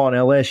 45 on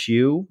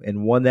LSU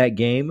and won that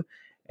game.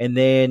 And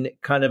then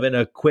kind of in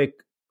a quick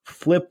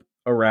flip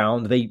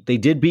around, they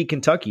did beat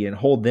Kentucky and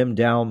hold them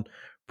down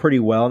pretty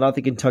well. Not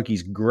that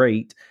Kentucky's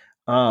great.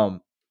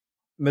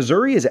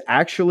 Missouri is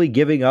actually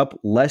giving up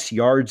less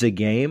yards a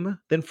game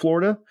than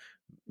Florida.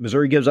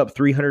 Missouri gives up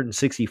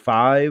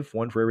 365,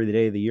 one for every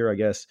day of the year, I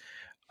guess.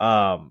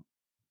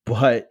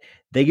 But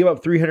they give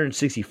up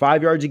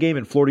 365 yards a game,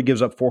 and Florida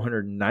gives up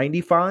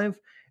 495.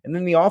 And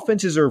then the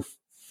offenses are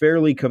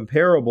fairly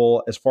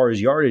comparable as far as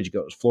yardage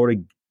goes.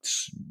 Florida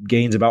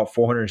gains about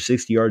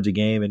 460 yards a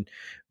game, and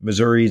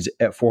Missouri's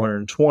at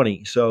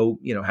 420. So,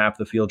 half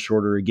the field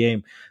shorter a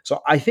game.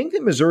 So I think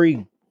that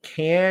Missouri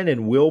can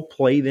and will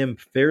play them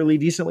fairly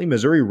decently.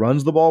 Missouri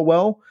runs the ball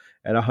well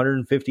at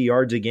 150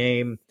 yards a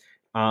game.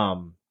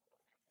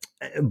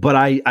 But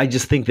I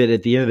just think that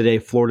at the end of the day,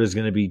 Florida is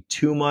going to be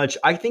too much.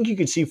 I think you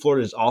could see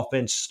Florida's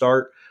offense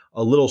start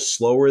a little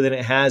slower than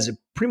it has.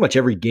 Pretty much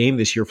every game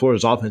this year,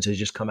 Florida's offense has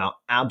just come out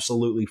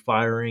absolutely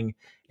firing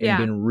and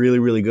been really,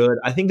 really good.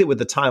 I think that with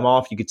the time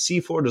off, you could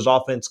see Florida's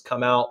offense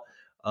come out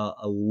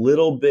a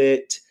little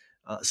bit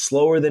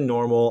slower than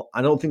normal.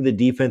 I don't think the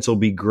defense will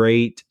be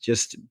great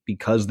just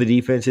because the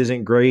defense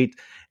isn't great.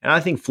 And I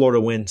think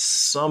Florida wins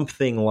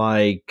something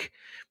like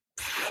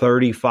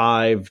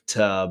 35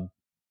 to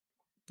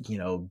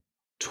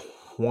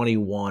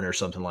 21 or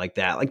something like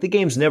that. Like the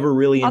game's never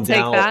really in doubt.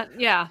 I'll take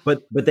that. Yeah.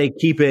 But they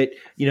keep it,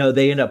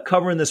 they end up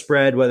covering the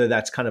spread, whether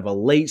that's kind of a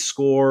late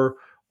score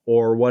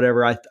or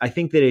whatever. I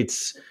think that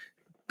it's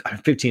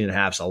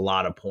 15.5 is a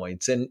lot of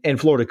points, and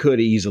Florida could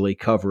easily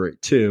cover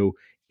it too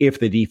if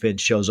the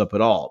defense shows up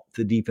at all. If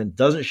the defense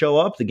doesn't show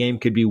up, the game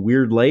could be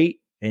weird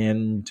late,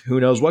 and who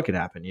knows what could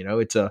happen.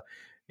 It's a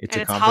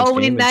conference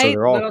Halloween game, night, and so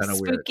they're all kind of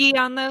spooky weird.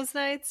 on those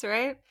nights,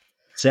 right?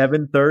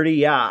 7:30.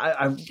 Yeah,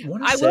 I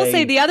will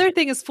say the other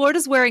thing is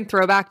Florida's wearing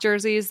throwback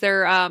jerseys.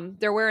 They're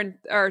wearing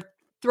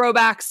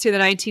throwbacks to the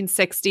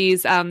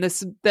 1960s.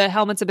 The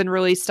helmets have been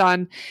released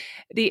on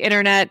the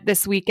internet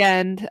this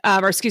weekend,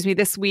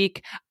 this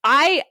week.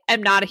 I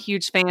am not a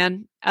huge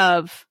fan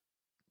of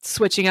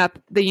switching up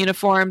the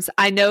uniforms.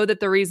 I know that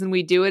the reason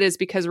we do it is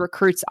because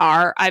recruits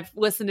are. I've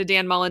listened to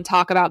Dan Mullen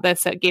talk about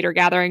this at Gator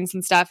gatherings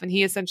and stuff, and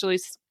he essentially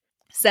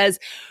says,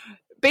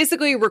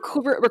 basically,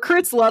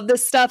 recruits love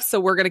this stuff, so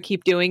we're going to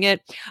keep doing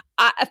it.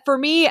 For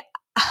me,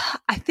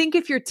 I think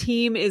if your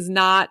team is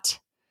not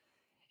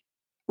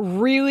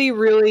really,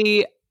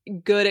 really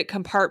good at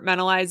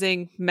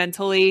compartmentalizing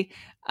mentally,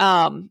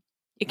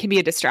 it can be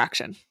a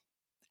distraction.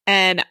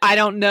 And I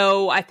don't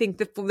know. I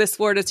think this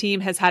Florida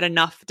team has had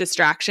enough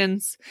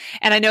distractions.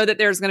 And I know that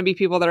there's going to be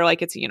people that are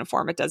like, it's a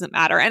uniform, it doesn't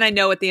matter. And I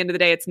know at the end of the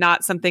day, it's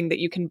not something that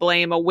you can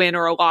blame a win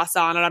or a loss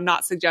on. And I'm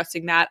not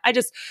suggesting that. I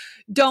just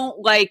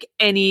don't like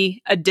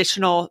any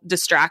additional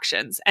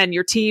distractions. And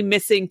your team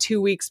missing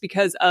 2 weeks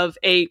because of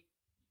a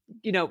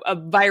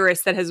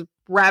virus that has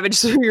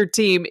ravaged through your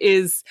team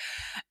is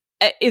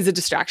a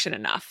distraction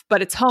enough.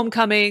 But it's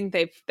homecoming.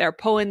 They're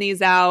pulling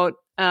these out.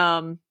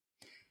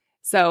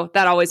 So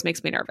that always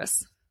makes me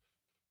nervous.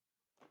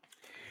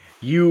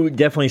 You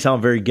definitely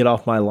sound very get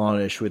off my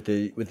lawn-ish with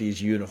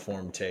these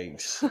uniform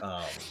takes.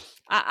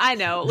 I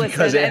know.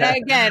 Listen, and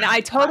again, I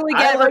totally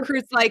get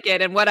recruits like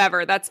it and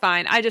whatever. That's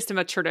fine. I just am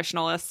a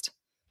traditionalist.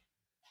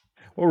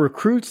 Well,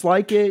 recruits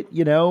like it.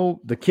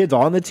 The kids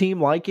on the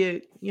team like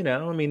it.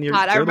 I mean,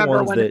 I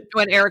remember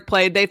when Eric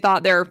played, they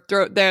thought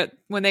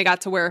when they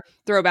got to wear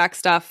throwback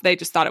stuff, they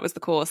just thought it was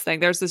the coolest thing.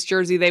 There's this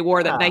jersey they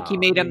wore that Nike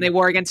made them. They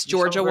wore against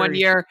Georgia one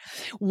year.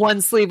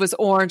 One sleeve was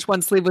orange,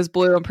 one sleeve was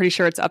blue. I'm pretty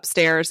sure it's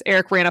upstairs.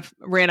 Eric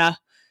ran a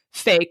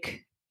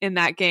fake in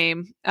that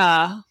game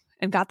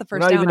and got the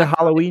first down. Not even a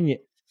Halloween yet.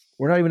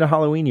 We're not even to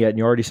Halloween yet, and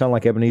you already sound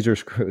like Ebenezer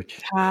Scrooge.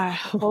 Well,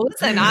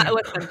 listen.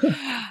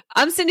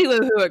 I'm Cindy Lou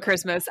Who at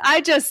Christmas. I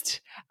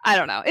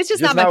don't know. It's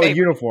just not my favorite. With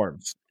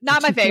uniforms.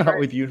 Not my favorite. Not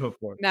with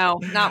uniforms. No,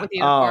 not with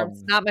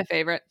uniforms. Not my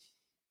favorite.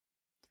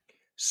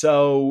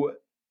 So,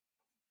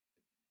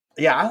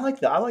 yeah, I like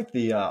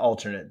the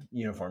alternate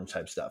uniform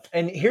type stuff.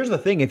 And here's the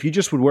thing: if you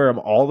just would wear them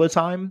all the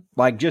time,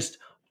 like just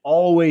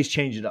always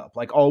change it up,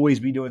 like always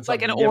be doing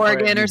something like an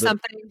Oregon or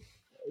something.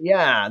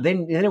 Yeah,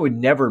 then it would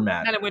never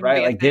matter,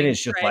 right? Like then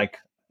it's just right?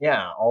 Like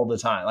all the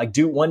time. Like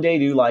do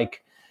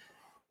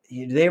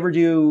they ever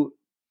do?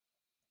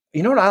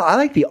 You know what? I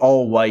like the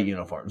all white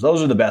uniforms.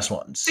 Those are the best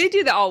ones. They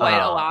do the all white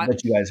a lot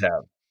that you guys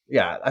have.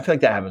 Yeah, I feel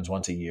like that happens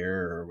once a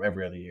year or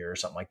every other year or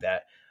something like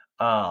that.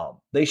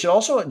 They should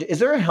also. Is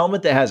there a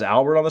helmet that has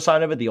Albert on the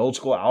side of it? The old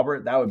school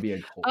Albert. That would be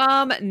a cool.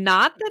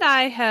 Not that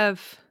I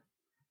have.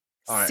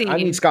 All right, I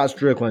need Scott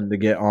Strickland to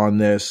get on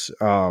this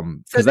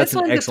because that's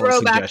an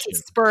excellent suggestion.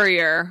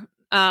 Spurrier,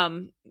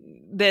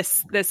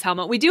 this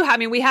helmet we do have. I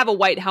mean, we have a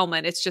white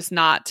helmet. It's just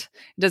not.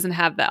 It doesn't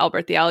have the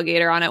Albert the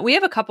Alligator on it. We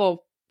have a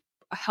couple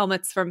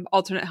helmets from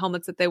alternate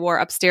helmets that they wore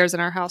upstairs in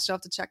our house. You'll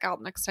have to check out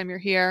next time you're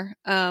here.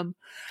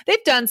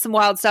 They've done some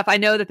wild stuff. I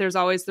know that there's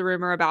always the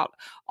rumor about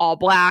all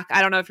black.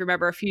 I don't know if you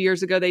remember a few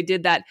years ago, they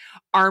did that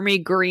army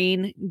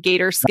green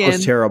gator skin. That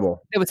was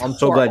terrible. It was I'm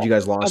so glad you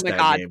guys lost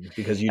that game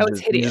because you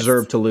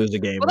deserve to lose a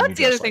game. Well, that's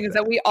the other thing is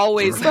that we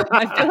always,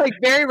 I feel like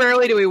very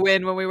rarely do we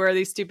win when we wear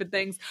these stupid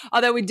things.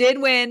 Although we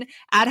did win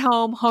at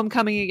home,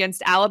 homecoming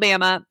against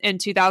Alabama in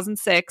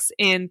 2006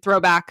 in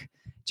throwback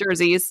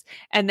jerseys.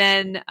 And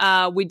then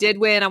we did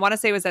win. I want to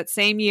say it was that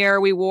same year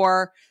we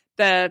wore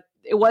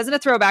it wasn't a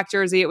throwback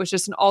jersey. It was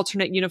just an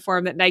alternate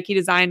uniform that Nike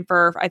designed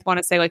for, I want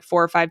to say like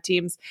 4 or 5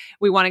 teams.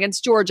 We won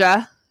against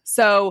Georgia.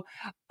 So,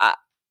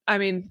 I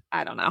mean,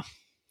 I don't know.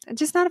 I'm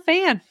just not a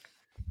fan.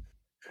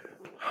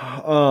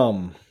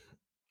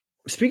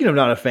 Speaking of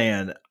not a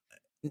fan,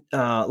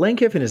 Lane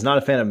Kiffin is not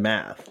a fan of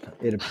math,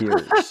 it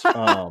appears.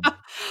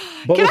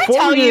 But can I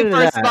tell you,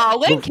 first of all,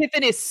 Lane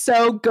Kiffin is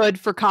so good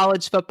for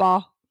college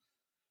football.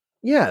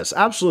 Yes,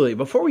 absolutely.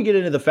 Before we get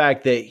into the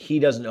fact that he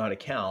doesn't know how to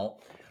count,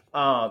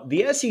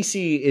 the SEC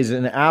is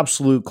an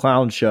absolute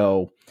clown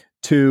show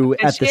to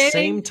at the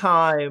same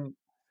time.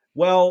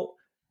 Well,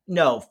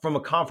 no, from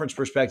a conference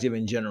perspective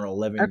in general,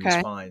 levying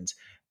these fines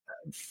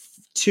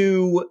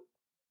to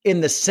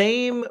in the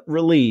same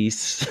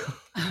release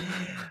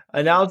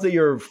announce that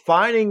you're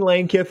fining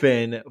Lane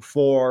Kiffin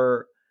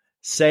for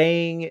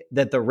saying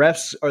that the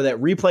refs or that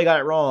replay got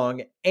it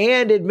wrong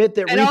and admit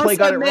that replay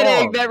got it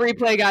wrong. That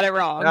replay got it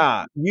wrong.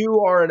 Yeah,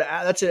 you are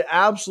that's an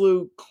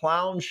absolute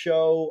clown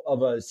show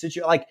of a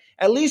situation. Like,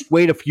 at least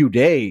wait a few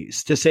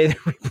days to say that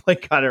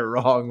replay got it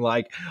wrong,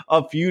 like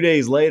a few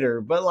days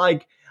later. But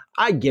like,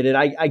 I get it.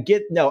 I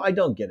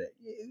don't get it.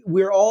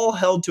 We're all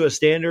held to a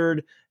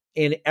standard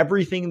in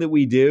everything that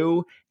we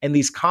do. And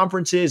these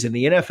conferences and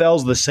the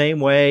NFL's the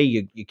same way.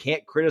 You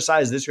can't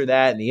criticize this or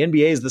that. And the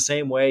NBA is the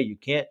same way. You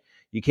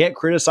can't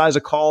criticize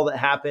a call that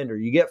happened or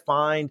you get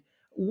fined.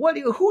 Who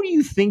do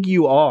you think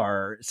you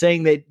are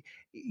saying that,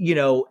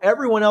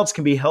 everyone else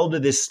can be held to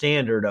this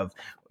standard of,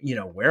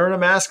 wearing a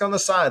mask on the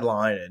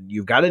sideline and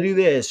you've got to do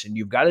this and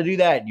you've got to do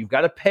that and you've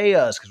got to pay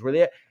us because we're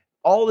there,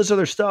 all this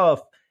other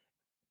stuff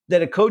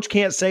that a coach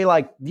can't say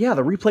like, yeah,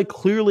 the replay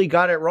clearly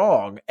got it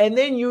wrong. And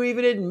then you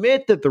even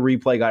admit that the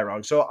replay got it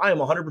wrong. So I am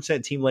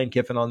 100% team Lane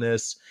Kiffin on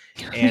this.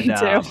 And Me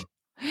too.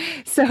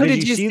 So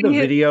did you see the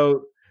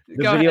video?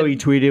 The video he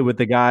tweeted with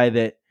the guy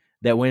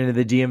that went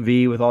into the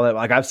DMV with all that.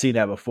 Like, I've seen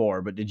that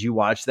before, but did you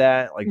watch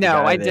that? Like,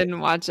 no, I didn't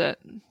watch it.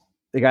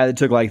 The guy that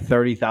took like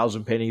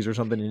 30,000 pennies or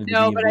something into the DMV.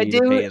 No, but I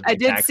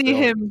did see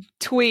him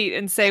tweet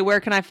and say, where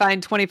can I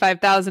find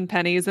 25,000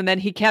 pennies? And then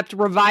he kept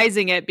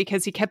revising it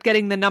because he kept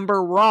getting the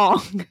number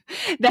wrong.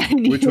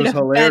 Which was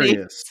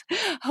hilarious.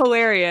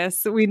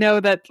 Hilarious. We know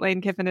that Lane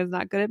Kiffin is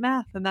not good at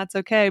math, and that's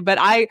okay. But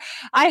I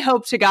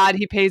hope to God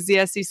he pays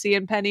the SEC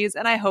in pennies,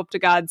 and I hope to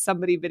God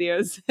somebody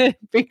videos it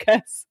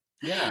because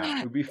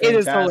it would be fantastic. It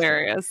is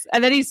hilarious.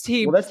 And then he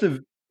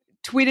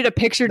tweeted a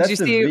picture. Did you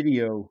see the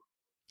video?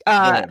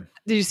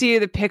 Did you see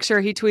the picture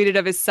he tweeted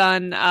of his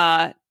son,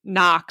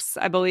 Knox,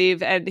 I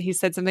believe? And he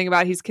said something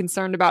about he's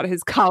concerned about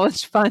his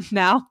college fund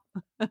now.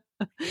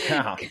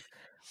 Yeah.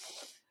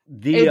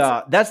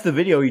 That's the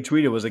video he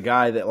tweeted, was a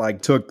guy that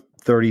like took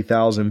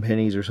 30,000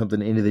 pennies or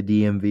something into the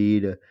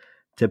DMV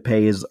to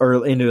pay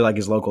into like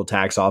his local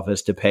tax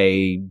office to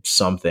pay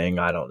something.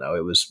 I don't know.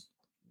 It was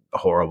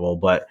horrible,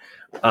 but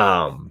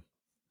Lane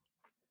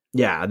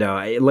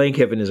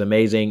Kiffin is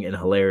amazing and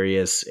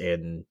hilarious,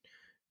 and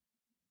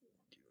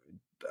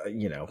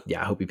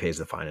I hope he pays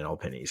the fine in all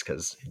pennies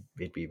because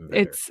it'd be even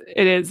better.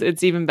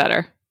 It's even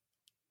better.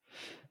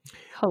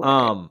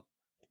 Hilarious.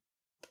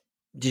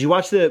 Did you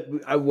watch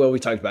we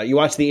talked about it. You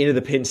watched the end of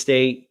the Penn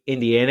State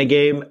Indiana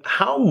game.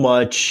 How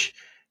much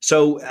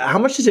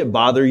does it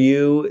bother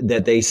you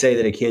that they say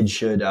that a kid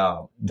should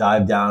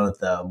dive down at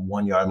the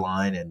 1 yard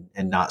line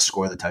and not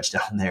score the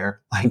touchdown there?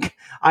 Like,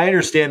 I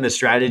understand the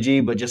strategy,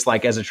 but just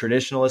like as a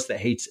traditionalist that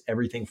hates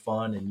everything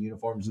fun and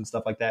uniforms and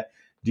stuff like that,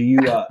 do you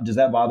does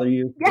that bother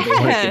you? Yes. They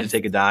want a kid to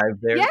take a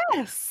dive there?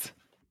 Yes.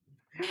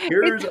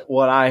 Here's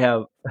what I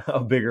have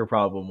a bigger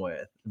problem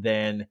with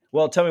than,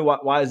 tell me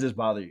why does this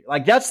bother you?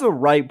 Like, that's the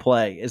right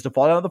play, is to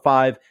fall down to the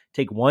 5,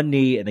 take one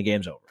knee, and the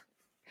game's over.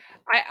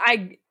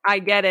 I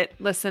get it.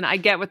 Listen, I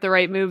get what the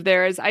right move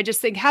there is. I just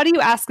think, how do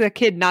you ask the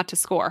kid not to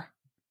score?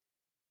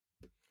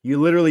 You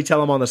literally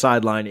tell him on the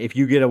sideline, if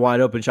you get a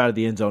wide open shot at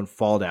the end zone,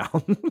 fall down.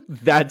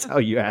 That's how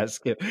you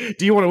ask him.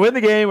 Do you want to win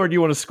the game or do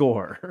you want to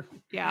score?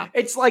 Yeah.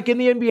 It's like in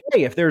the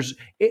NBA.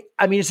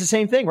 It's the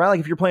same thing, right? Like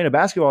if you're playing a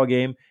basketball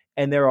game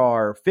and there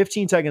are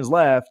 15 seconds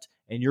left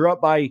and you're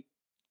up by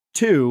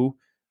 2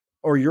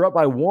 or you're up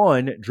by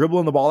 1,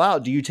 dribbling the ball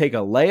out, do you take a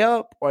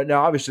layup? Or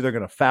now, obviously, they're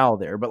going to foul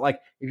there. But like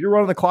if you're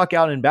running the clock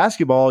out in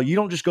basketball, you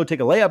don't just go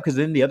take a layup because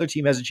then the other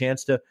team has a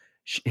chance to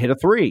hit a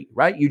 3,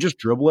 right? You just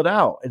dribble it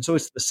out. And so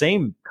it's the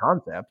same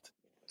concept.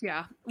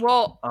 Yeah.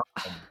 Well,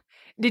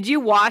 did you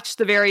watch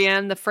the very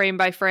end, the frame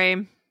by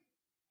frame?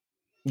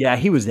 Yeah,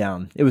 he was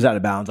down. It was out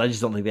of bounds. I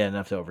just don't think they had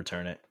enough to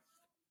overturn it.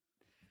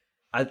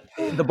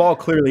 The ball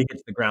clearly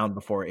hits the ground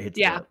before it hits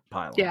the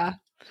pylon. Yeah.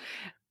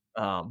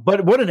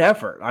 But what an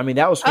effort. I mean,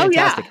 that was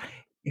fantastic. Oh,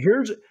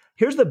 yeah.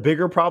 Here's the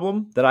bigger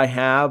problem that I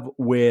have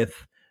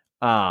with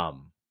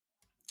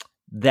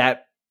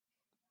that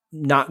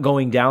not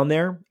going down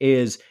there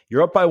is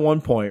you're up by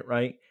 1 point,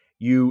 right?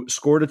 You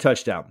scored a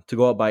touchdown to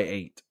go up by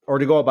 8 or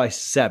to go up by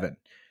 7.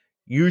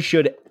 You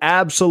should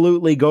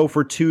absolutely go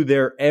for 2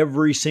 there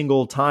every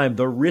single time.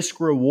 The risk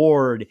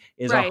reward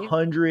is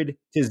 100-0.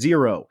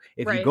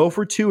 If you go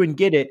for 2 and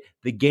get it,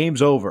 the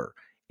game's over.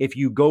 If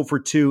you go for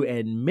 2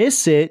 and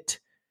miss it,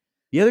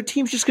 the other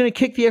team's just going to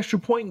kick the extra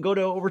point and go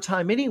to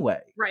overtime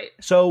anyway. Right.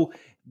 So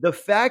the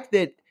fact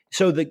that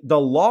the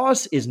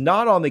loss is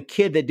not on the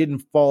kid that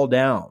didn't fall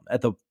down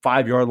at the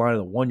 5 yard line or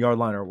the 1 yard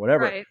line or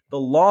whatever. Right. The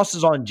loss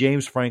is on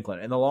James Franklin,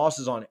 and the loss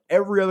is on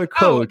every other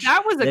coach.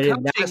 That was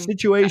in that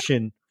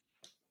situation.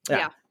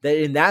 That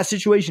in that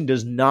situation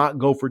does not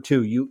go for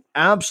 2. You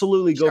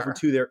absolutely go for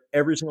 2 there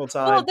every single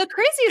time. Well, the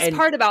craziest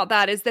part about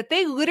that is that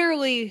they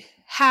literally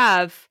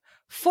have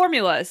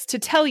formulas to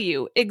tell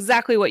you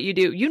exactly what you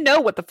do. You know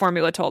what the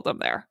formula told them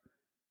there.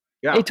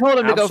 Yeah, they told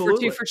him to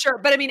absolutely. go for 2 for sure.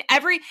 But I mean,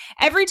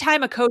 every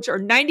time a coach, or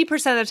 90%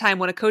 of the time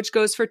when a coach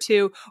goes for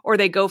 2 or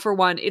they go for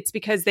 1, it's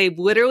because they've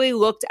literally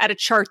looked at a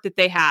chart that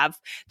they have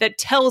that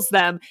tells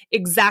them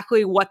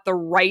exactly what the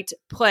right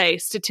play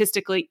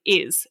statistically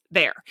is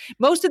there.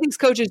 Most of these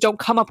coaches don't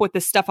come up with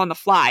this stuff on the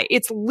fly.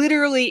 It's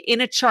literally in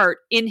a chart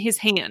in his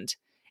hand,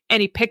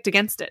 and he picked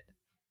against it.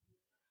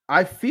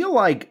 I feel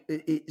like,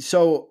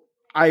 so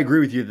I agree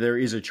with you. There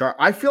is a chart.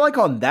 I feel like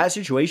on that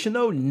situation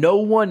though, no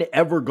one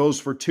ever goes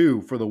for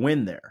 2 for the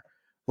win there.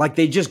 Like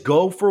they just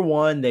go for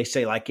 1. They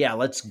say like, yeah,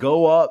 let's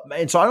go up.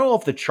 And so I don't know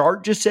if the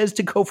chart just says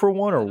to go for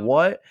 1 or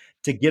what,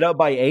 to get up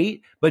by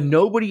 8, but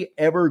nobody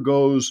ever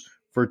goes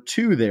for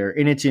 2 there.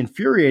 And it's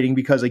infuriating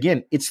because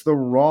again, it's the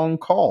wrong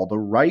call. The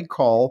right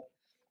call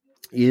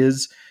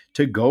is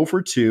to go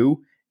for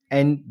 2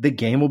 and the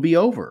game will be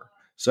over.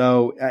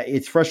 So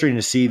it's frustrating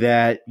to see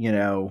that,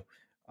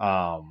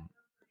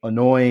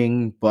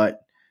 annoying,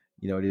 but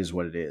it is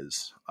what it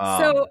is.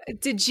 So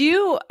did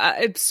you,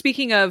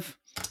 speaking of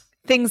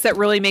things that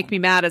really make me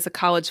mad as a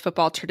college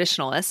football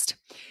traditionalist,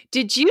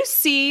 did you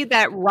see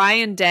that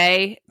Ryan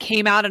Day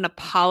came out and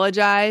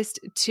apologized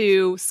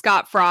to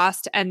Scott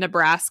Frost and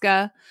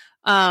Nebraska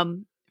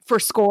for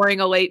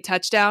scoring a late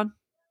touchdown?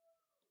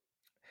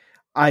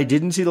 I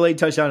didn't see the late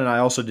touchdown, and I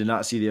also did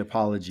not see the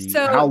apology.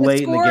 So how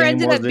late in the game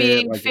ended was up it?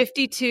 being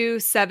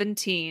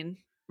 52-17,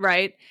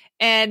 right?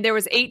 And there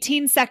was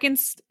 18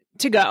 seconds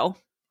to go,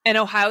 and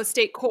Ohio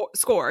State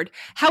scored.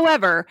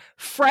 However,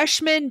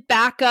 freshman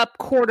backup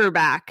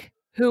quarterback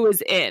who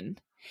was in,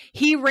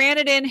 he ran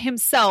it in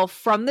himself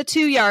from the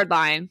 2-yard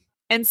line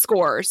and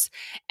scores.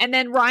 And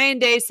then Ryan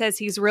Day says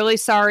he's really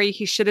sorry.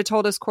 He should have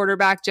told his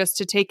quarterback just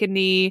to take a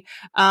knee.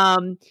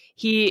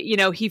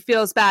 He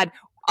feels bad.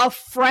 A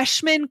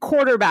freshman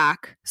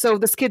quarterback, so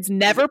this kid's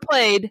never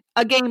played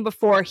a game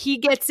before, he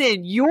gets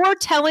in. You're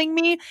telling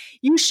me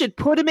you should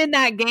put him in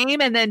that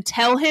game and then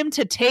tell him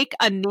to take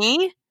a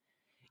knee?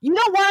 You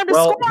don't want him to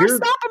score.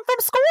 Stop him from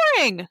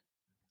scoring.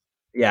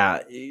 Yeah,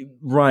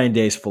 Ryan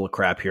Day's full of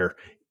crap here.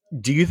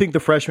 Do you think the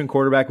freshman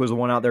quarterback was the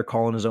one out there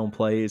calling his own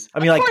plays?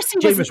 I mean, like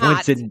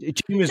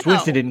Jameis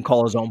Winston didn't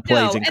call his own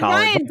plays in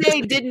college. And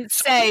Ryan Day didn't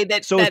say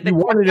that, so that the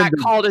quarterback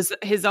called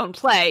his own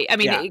play. I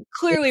mean,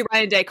 clearly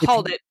Ryan Day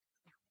called it.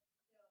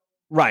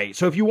 Right.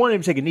 So if you wanted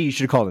him to take a knee, you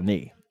should have called a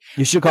knee.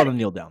 You should have called him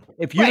kneel down.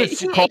 If you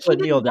just called a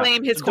kneel down,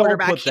 blame his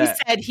quarterback. He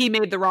said he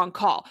made the wrong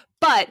call,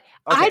 but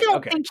I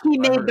don't think he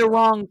made the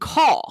wrong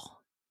call.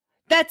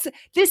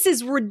 This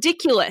is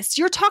ridiculous.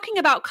 You're talking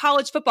about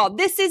college football.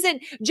 This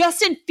isn't,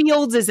 Justin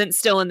Fields isn't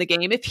still in the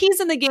game. If he's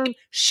in the game,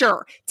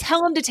 sure,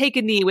 tell him to take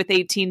a knee with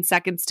 18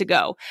 seconds to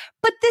go.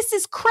 But this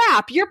is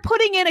crap. You're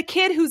putting in a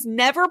kid who's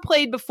never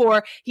played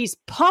before. He's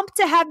pumped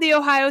to have the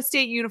Ohio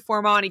State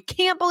uniform on. He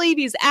can't believe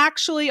he's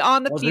actually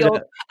on the field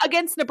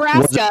against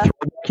Nebraska. Was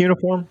it a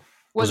uniform?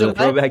 Was it a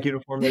throwback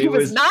uniform? It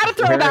was not a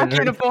throwback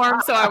uniform,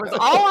 so I was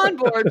all on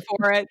board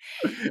for it.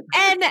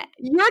 And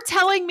you're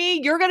telling me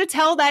you're going to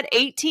tell that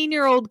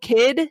 18-year-old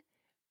kid,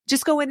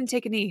 just go in and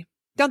take a knee.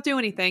 Don't do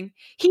anything.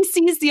 He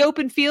sees the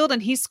open field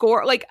and he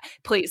scores. Like,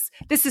 please,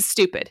 this is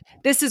stupid.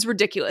 This is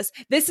ridiculous.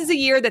 This is a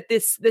year that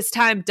this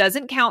time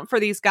doesn't count for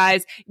these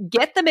guys.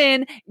 Get them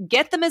in.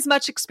 Get them as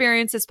much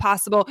experience as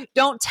possible.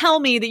 Don't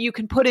tell me that you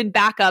can put in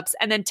backups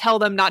and then tell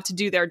them not to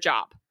do their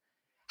job.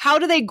 How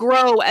do they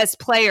grow as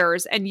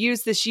players and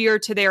use this year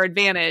to their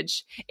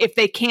advantage if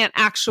they can't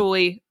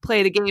actually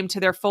play the game to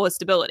their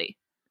fullest ability?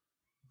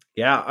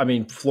 Yeah, I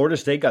mean, Florida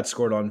State got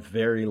scored on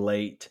very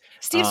late.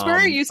 Steve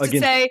Spurrier used to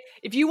say,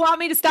 if you want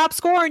me to stop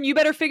scoring, you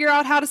better figure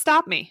out how to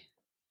stop me.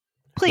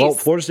 Please. Well,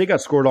 Florida State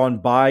got scored on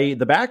by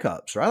the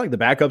backups, right? Like the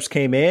backups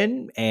came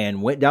in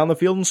and went down the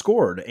field and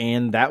scored.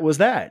 And that was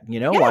that,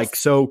 Yes. Like,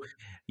 so,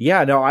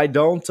 yeah, no, I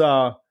don't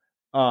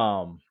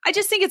I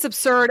just think it's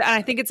absurd, and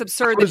I think it's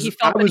absurd that he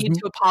felt the need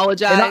to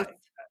apologize.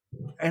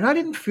 And I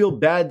didn't feel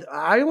bad.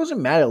 I wasn't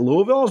mad at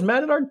Louisville. I was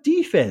mad at our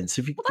defense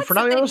for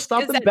not being able to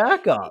stop the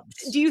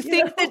backups. Do you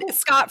think that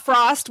Scott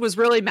Frost was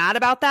really mad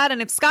about that?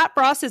 And if Scott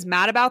Frost is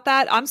mad about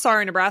that, I'm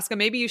sorry, Nebraska,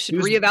 maybe you should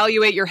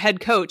reevaluate your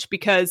head coach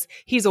because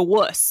he's a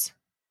wuss.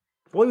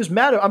 Well, he was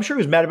mad. I'm sure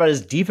he was mad about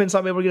his defense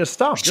not being able to get a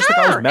stop. Just like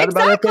I was mad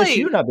about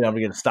FSU not being able to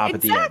get a stop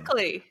at the end.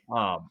 Exactly.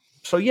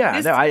 So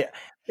yeah,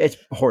 it's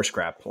horse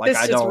crap. Like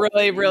this just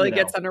really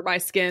gets under my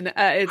skin.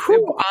 It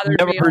bothers me.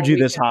 Never heard you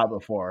this hot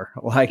before.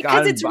 Like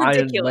it's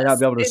ridiculous. I might not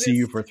be able to see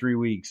you for 3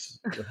 weeks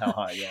with how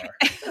hot you are.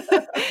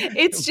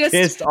 It's just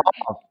pissed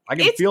off. I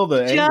can feel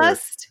the anger.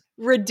 Just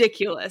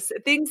ridiculous.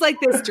 Things like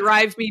this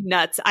drive me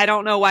nuts. I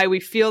don't know why we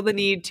feel the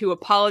need to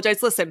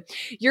apologize. Listen,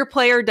 your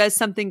player does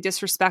something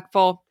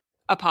disrespectful.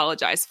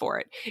 Apologize for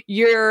it.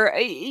 You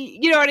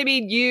know what I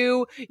mean?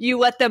 You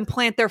let them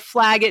plant their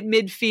flag at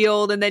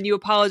midfield and then you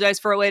apologize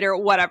for it later,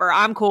 whatever.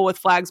 I'm cool with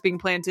flags being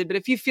planted, but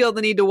if you feel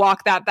the need to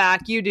walk that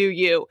back, you do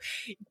you.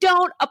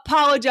 Don't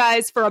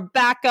apologize for a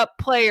backup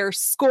player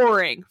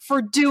scoring,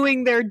 for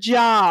doing their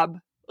job.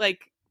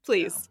 Like,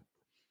 please.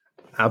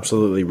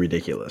 Absolutely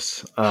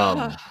ridiculous.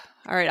 All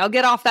right, I'll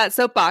get off that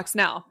soapbox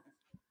now.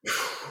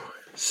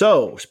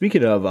 So,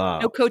 speaking of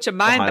No coach of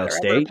mine Ohio better ever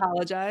State,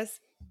 apologize.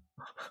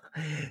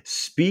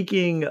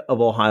 speaking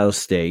of Ohio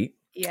State,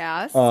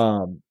 Yes.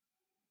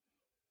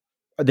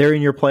 they're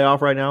in your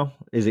playoff right now.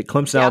 Is it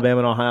Clemson, Yep. Alabama,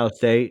 and Ohio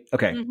State?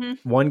 Okay,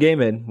 Mm-hmm. one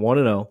game in,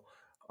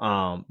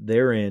 1-0.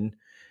 They're in.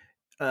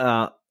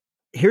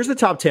 Here's the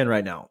top 10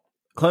 right now: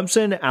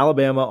 Clemson,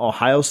 Alabama,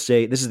 Ohio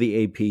State. This is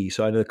the AP,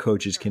 so I know the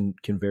coaches can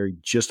vary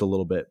just a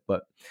little bit,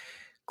 but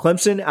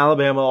Clemson,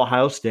 Alabama,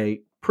 Ohio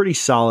State, pretty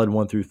solid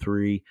 1 through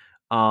 3.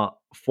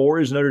 4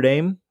 is Notre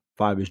Dame,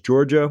 5 is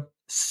Georgia,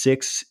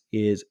 6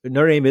 is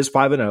Notre Dame is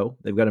 5-0.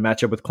 They've got a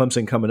matchup with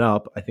Clemson coming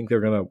up. I think they're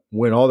going to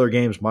win all their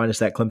games minus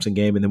that Clemson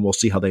game, and then we'll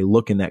see how they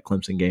look in that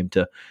Clemson game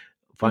to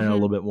find out a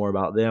little bit more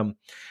about them.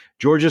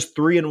 Georgia's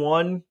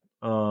 3-1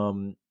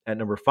 at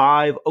number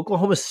 5.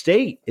 Oklahoma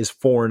State is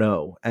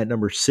 4-0 at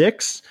number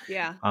 6.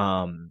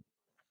 Yeah.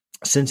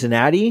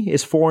 Cincinnati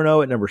is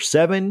 4-0 at number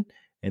 7.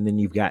 And then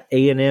you've got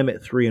A&M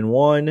at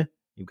 3-1.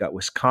 You've got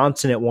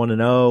Wisconsin at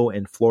 1-0,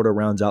 and Florida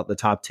rounds out the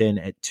top 10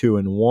 at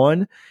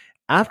 2-1.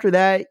 After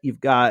that,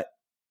 you've got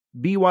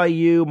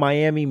BYU,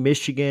 Miami,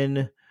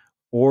 Michigan,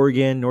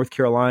 Oregon, North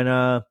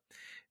Carolina.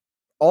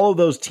 All of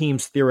those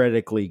teams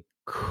theoretically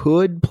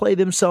could play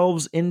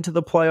themselves into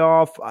the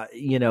playoff,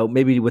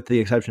 maybe with the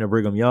exception of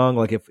Brigham Young.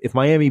 Like if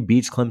Miami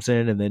beats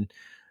Clemson and then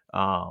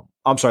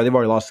I'm sorry, they've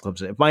already lost to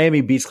Clemson. If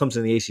Miami beats Clemson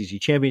in the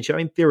ACC championship, I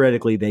mean,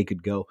 theoretically they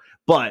could go.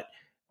 But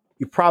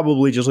you're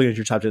probably just looking at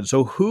your top 10.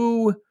 So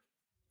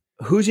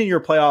who's in your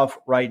playoff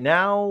right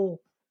now?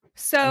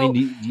 So I mean,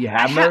 do you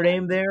have Notre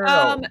Dame there?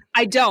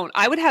 I don't.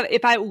 I would have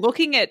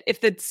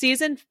if the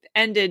season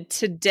ended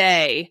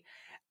today,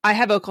 I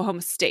have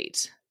Oklahoma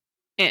State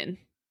in.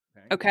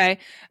 Okay.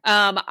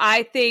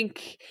 I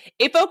think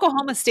if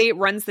Oklahoma State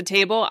runs the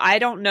table, I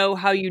don't know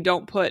how you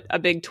don't put a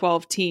Big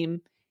 12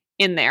 team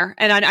in there.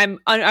 And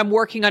I'm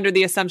working under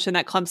the assumption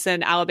that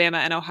Clemson, Alabama,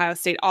 and Ohio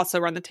State also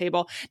run the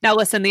table. Now,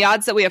 listen, the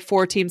odds that we have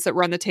 4 teams that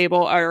run the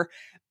table are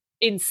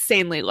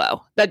insanely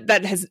low.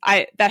 That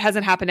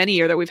hasn't happened any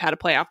year that we've had a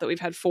playoff that we've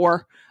had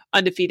 4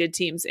 undefeated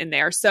teams in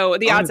there. So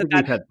the odds that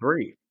we've had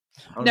 3.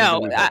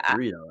 No,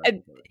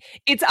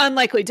 it's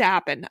unlikely to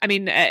happen. I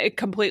mean,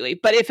 completely.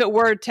 But if it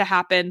were to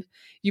happen,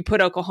 you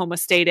put Oklahoma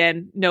State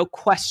in, no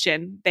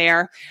question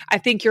there. I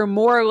think you're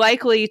more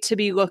likely to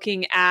be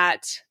looking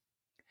at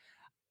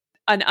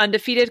an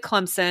undefeated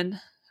Clemson,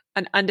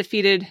 an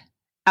undefeated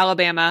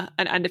Alabama,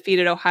 an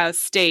undefeated Ohio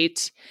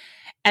State.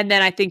 And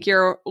then I think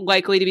you're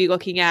likely to be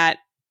looking at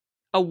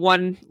a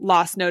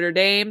 1-loss Notre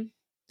Dame,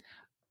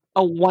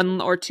 a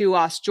 1 or 2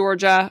 loss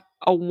Georgia,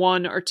 a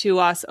 1 or 2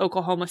 loss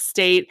Oklahoma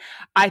State.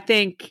 I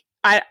think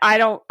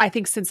I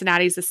think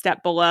Cincinnati's a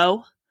step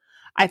below.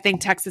 I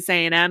think Texas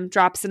A&M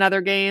drops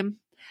another game.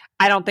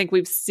 I don't think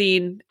we've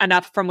seen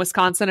enough from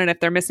Wisconsin, and if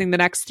they're missing the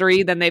next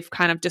 3, then they've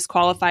kind of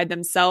disqualified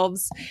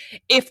themselves.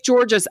 If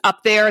Georgia's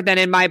up there, then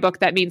in my book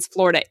that means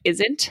Florida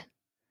isn't,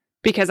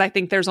 because I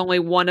think there's only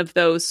one of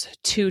those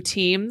 2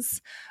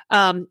 teams.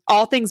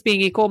 All things being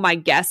equal, my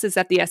guess is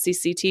that the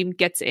SEC team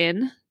gets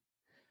in.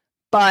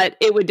 But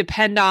it would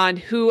depend on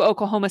who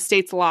Oklahoma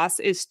State's loss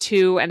is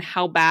to and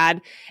how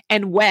bad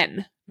and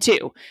when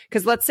too.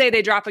 Because let's say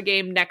they drop a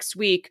game next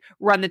week,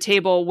 run the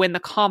table, win the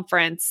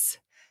conference.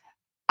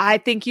 I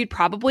think you'd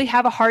probably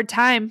have a hard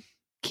time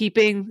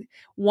keeping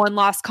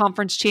 1-loss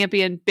conference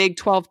champion Big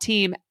 12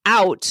 team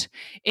out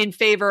in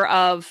favor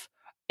of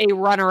a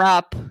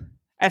runner-up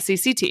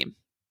SEC team.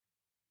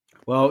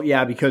 Well,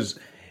 yeah, because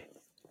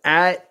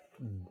at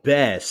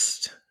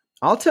best,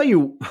 I'll tell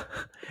you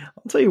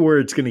where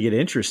it's going to get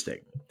interesting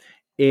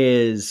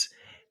is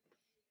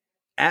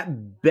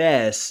at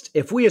best,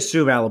 if we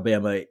assume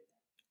Alabama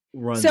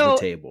runs the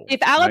table.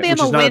 If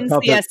Alabama wins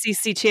the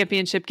SEC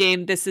championship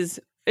game, this is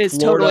Florida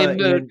totally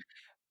moot.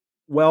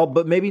 Well,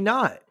 but maybe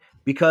not,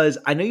 because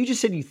I know you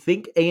just said you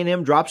think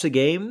A&M drops a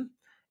game,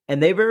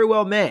 and they very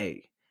well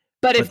may.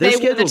 But if they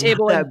win the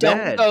table and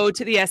don't go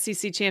to the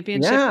SEC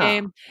championship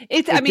game,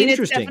 it's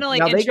definitely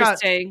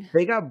interesting.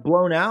 They got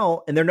blown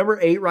out, and they're number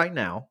 8 right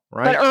now,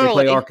 right? But early, they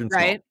play Arkansas.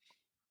 Right?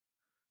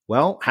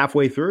 Well,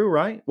 halfway through,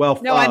 right? Well,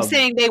 no, I'm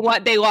saying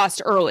they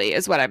lost early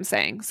is what I'm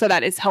saying. So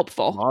that is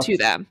helpful to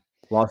them.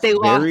 Lost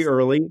very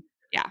early.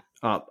 Yeah.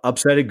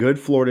 Upset a good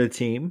Florida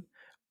team.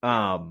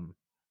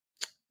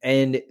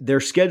 And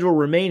their schedule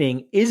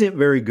remaining isn't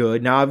very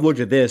good. Now, I've looked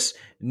at this.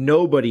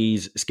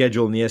 Nobody's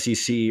schedule in the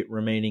SEC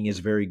remaining is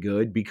very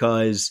good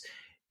because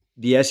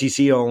the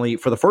SEC only,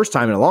 for the first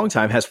time in a long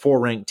time, has 4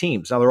 ranked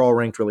teams. Now, they're all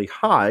ranked really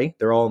high.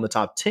 They're all in the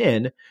top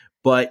 10,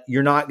 but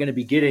you're not going to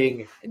be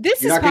getting –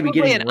 This is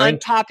probably an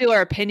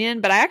unpopular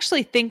opinion, but I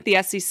actually think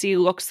the SEC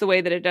looks the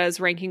way that it does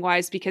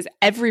ranking-wise because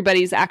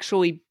everybody's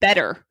actually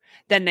better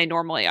than they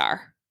normally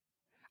are.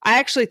 I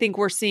actually think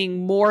we're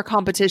seeing more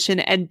competition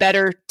and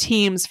better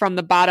teams from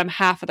the bottom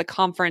half of the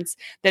conference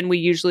than we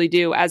usually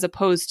do, as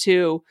opposed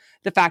to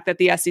the fact that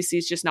the SEC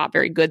is just not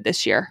very good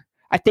this year.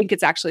 I think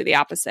it's actually the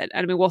opposite.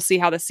 I mean, we'll see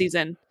how the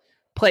season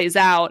plays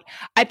out.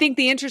 I think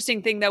the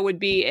interesting thing, though, would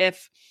be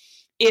if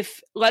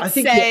let's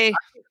say...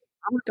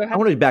 I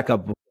want to back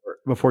up.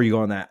 before you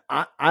go on that,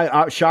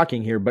 I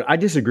shocking here, but I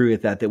disagree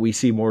with that we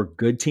see more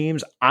good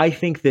teams. I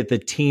think that the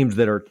teams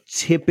that are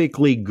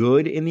typically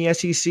good in the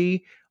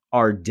SEC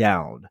are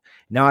down.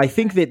 Now, I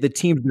think that the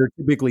teams that are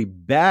typically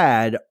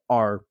bad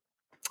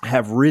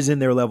have risen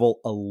their level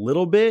a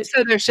little bit.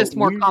 So there's just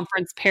more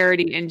conference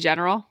parity in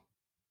general?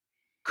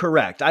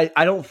 Correct. I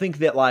don't think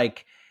that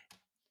like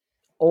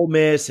Ole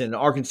Miss and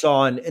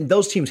Arkansas and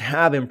those teams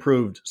have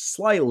improved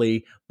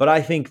slightly, but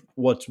I think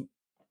what's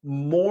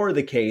more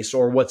the case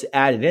or what's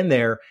added in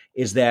there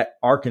is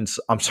that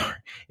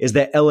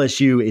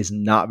LSU is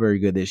not very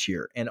good this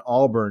year. And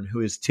Auburn, who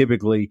is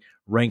typically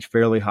ranked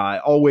fairly high,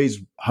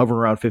 always hovering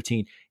around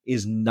 15,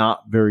 is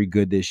not very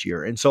good this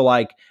year. And so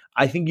like,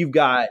 I think you've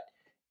got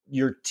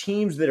your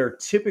teams that are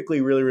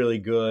typically really, really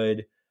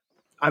good.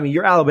 I mean,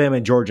 your Alabama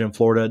and Georgia and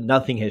Florida,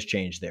 nothing has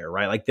changed there,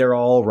 right? Like they're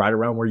all right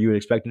around where you would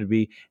expect them to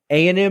be.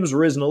 A&M's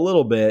risen a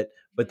little bit,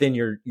 but then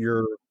your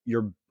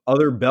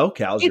other bell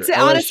cows. It's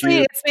honestly,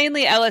 it's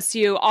mainly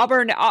LSU.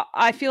 Auburn,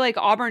 I feel like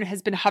Auburn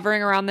has been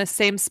hovering around this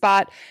same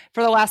spot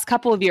for the last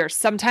couple of years.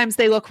 Sometimes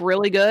they look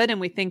really good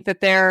and we think that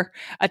they're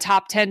a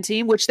top 10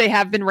 team, which they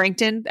have been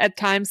ranked in at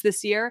times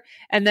this year.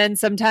 And then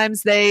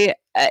sometimes they,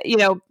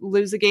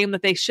 lose a game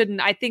that they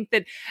shouldn't. I think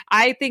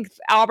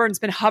Auburn's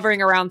been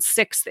hovering around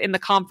 6th in the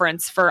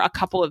conference for a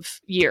couple of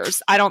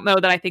years. I don't know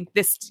that I think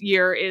this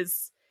year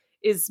is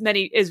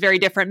very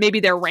different. Maybe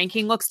their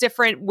ranking looks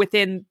different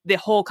within the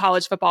whole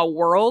college football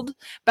world,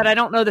 but I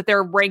don't know that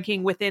their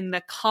ranking within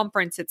the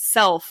conference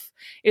itself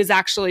is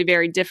actually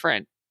very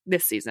different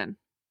this season.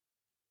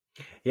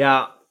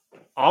 Yeah.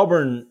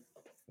 Auburn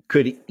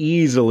could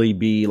easily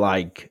be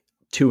like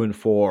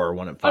 2-4 or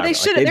 1-5. Oh, they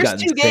should have.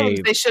 There's 2 games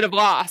they should have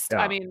lost.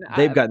 Yeah. I mean,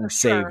 they've gotten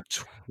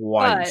saved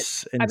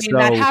twice. But,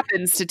 that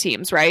happens to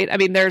teams, right? I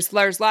mean, there's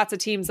lots of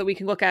teams that we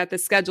can look at the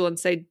schedule and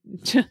say,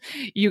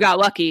 you got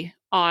lucky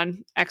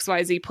on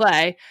XYZ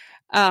play.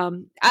 But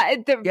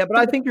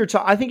I think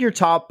your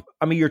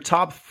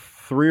top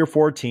 3 or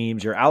 4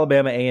 teams, your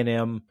Alabama,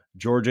 A&M,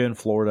 Georgia, and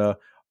Florida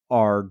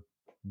are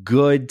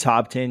good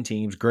top 10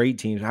 teams, great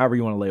teams, however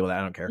you want to label that.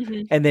 I don't care.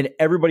 Mm-hmm. And then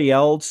everybody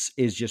else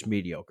is just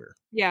mediocre.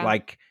 Yeah.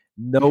 Like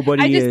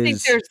nobody is. I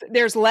just think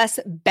there's less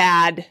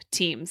bad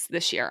teams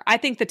this year. I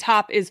think the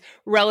top is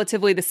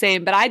relatively the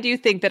same, but I do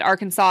think that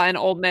Arkansas and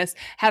Ole Miss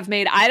have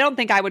made, I don't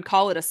think I would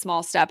call it a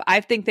small step. I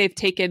think they've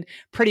taken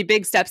pretty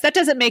big steps. That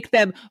doesn't make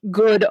them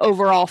good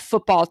overall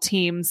football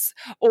teams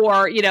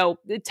or,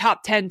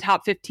 top 10,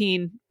 top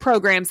 15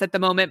 programs at the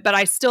moment, but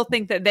I still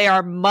think that they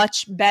are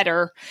much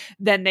better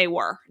than they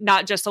were,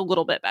 not just a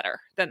little bit better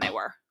than they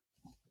were.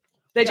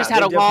 They just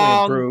had a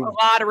lot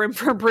of room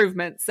for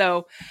improvement.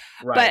 So,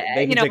 right. But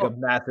they can take a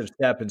massive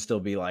step and still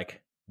be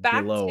like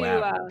below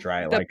average,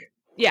 right?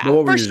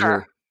 For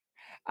sure.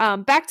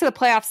 Back to the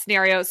playoff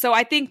scenario. So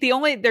I think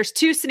there's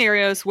 2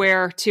 scenarios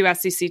where 2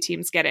 SEC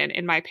teams get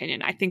in my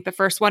opinion. I think the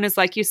first one is,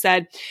 like you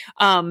said,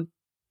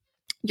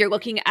 you're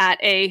looking at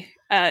a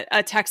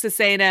Texas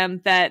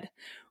A&M that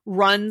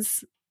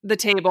runs the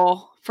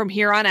table from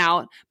here on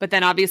out, but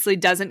then obviously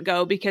doesn't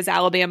go because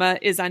Alabama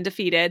is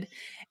undefeated.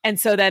 And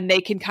so then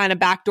they can kind of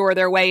backdoor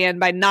their way in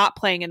by not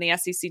playing in the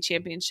SEC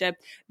championship.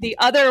 The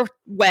other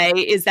way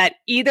is that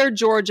either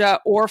Georgia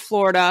or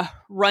Florida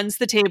runs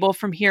the table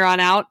from here on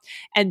out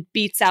and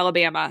beats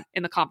Alabama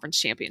in the conference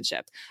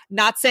championship.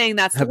 Not saying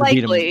that's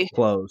likely.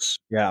 Close.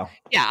 Yeah.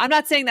 Yeah. I'm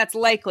not saying that's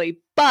likely,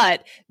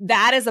 but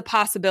that is a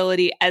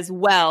possibility as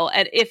well.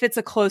 And if it's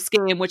a close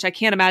game, which I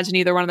can't imagine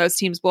either one of those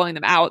teams blowing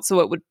them out. So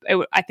it would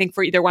I think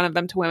for either one of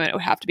them to win, it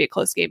would have to be a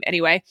close game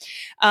anyway.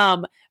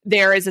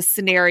 There is a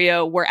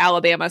scenario where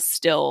Alabama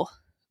still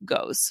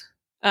goes.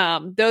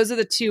 Those are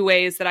the 2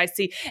 ways that I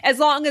see, as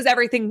long as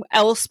everything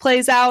else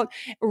plays out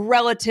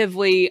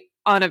relatively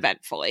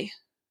uneventfully.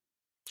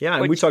 Yeah,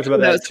 and we talked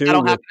about that too.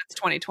 That'll happen. It's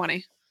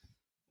 2020.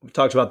 We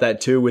talked about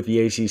that too with the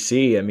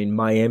ACC. I mean,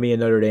 Miami and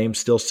Notre Dame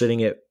still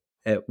sitting at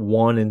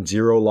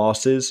 1-0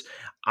 losses.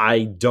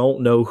 I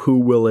don't know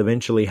who will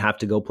eventually have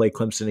to go play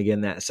Clemson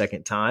again that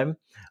second time.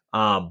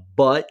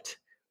 But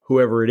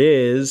whoever it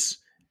is,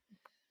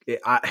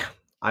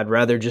 I'd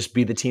rather just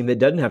be the team that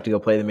doesn't have to go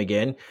play them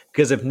again.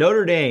 Because if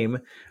Notre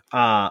Dame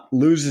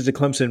loses to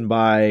Clemson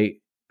by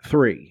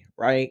 3,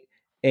 right?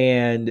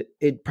 And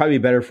it'd probably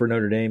be better for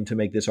Notre Dame to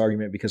make this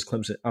argument because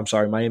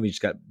Miami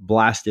just got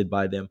blasted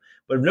by them.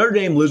 But if Notre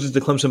Dame loses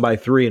to Clemson by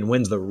 3 and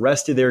wins the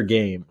rest of their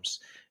games,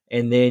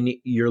 and then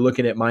you're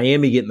looking at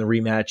Miami getting the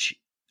rematch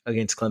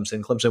against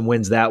Clemson, Clemson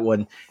wins that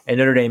one, and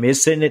Notre Dame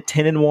is sitting at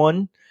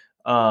 10-1,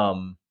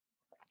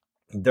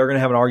 they're going to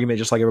have an argument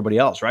just like everybody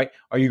else, right?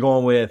 Are you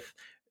going with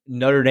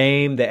Notre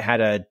Dame that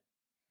had a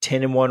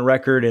 10-1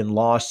 record and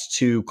lost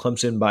to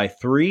Clemson by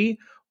 3,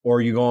 or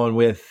are you going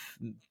with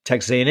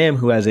Texas A&M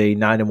who has a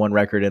 9-1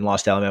 record and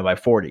lost to Alabama by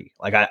 40?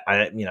 Like I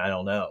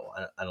don't know.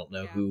 I don't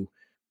know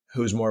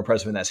who's more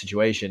impressive in that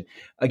situation.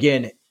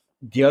 Again,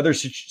 the other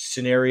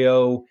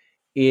scenario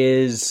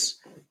is,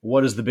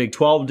 what does the Big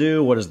 12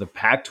 do? What does the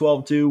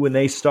Pac-12 do when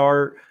they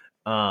start?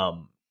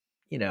 So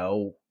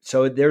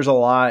there's a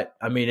lot.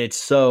 I mean, it's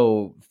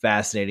so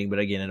fascinating, but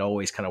again, it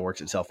always kind of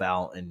works itself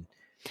out. And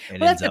and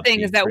Well, that's ends the up thing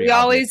being is that pretty we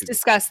obvious always who-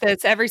 discuss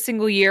this every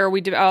single year.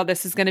 We do, oh,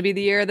 this is going to be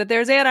the year that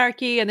there's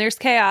anarchy and there's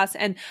chaos.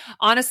 And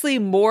honestly,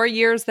 more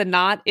years than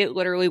not, it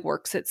literally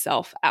works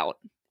itself out.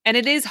 And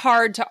it is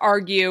hard to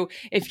argue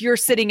if you're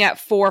sitting at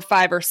 4,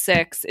 5, or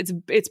 6.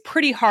 It's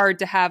pretty hard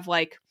to have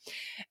like,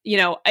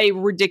 a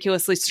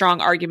ridiculously strong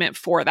argument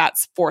for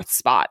that 4th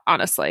spot,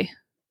 honestly.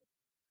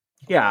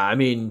 Yeah, I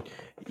mean,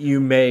 you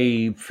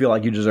may feel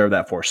like you deserve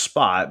that 4th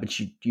spot, but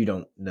you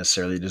don't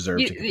necessarily deserve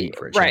to compete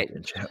for a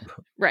championship.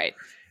 Right.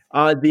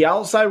 The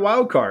outside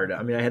wild card.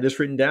 I mean, I had this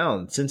written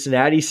down.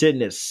 Cincinnati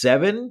sitting at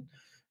 7.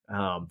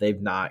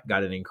 They've not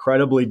got an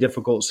incredibly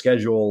difficult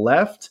schedule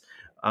left.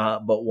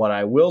 But what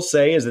I will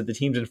say is that the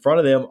teams in front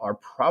of them are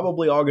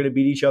probably all going to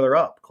beat each other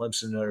up.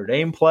 Clemson and Notre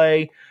Dame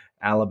play.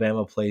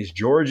 Alabama plays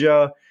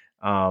Georgia.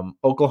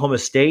 Oklahoma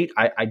State.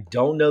 I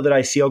don't know that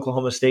I see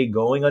Oklahoma State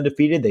going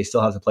undefeated. They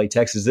still have to play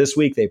Texas this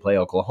week. They play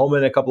Oklahoma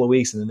in a couple of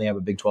weeks, and then they have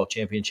a Big 12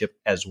 championship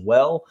as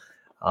well.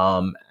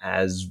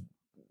 As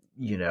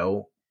you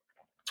know,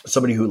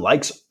 somebody who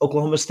likes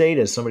Oklahoma State,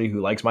 as somebody who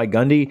likes Mike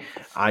Gundy,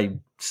 I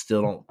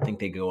still don't think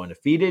they go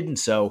undefeated. And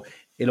so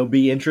it'll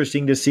be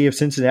interesting to see if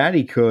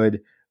Cincinnati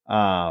could,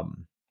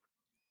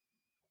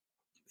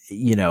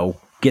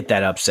 get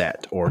that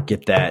upset or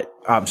get that,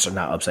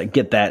 not upset,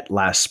 get that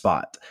last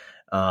spot.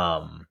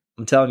 I'm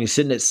telling you,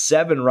 sitting at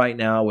 7 right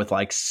now with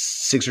like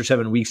 6 or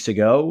 7 weeks to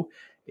go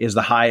is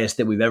the highest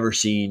that we've ever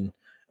seen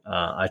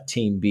a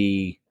team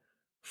be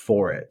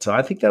for it. So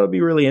I think that'll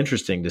be really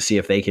interesting to see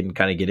if they can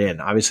kind of get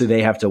in. Obviously,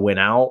 they have to win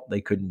out.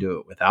 They couldn't do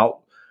it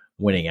without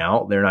winning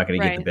out. They're not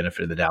going to get the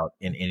benefit of the doubt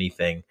in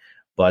anything.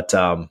 But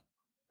I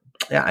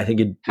think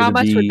it'd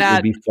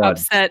be fun.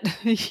 Upset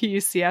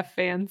UCF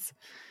fans?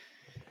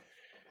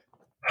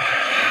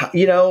 I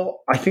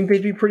think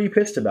they'd be pretty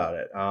pissed about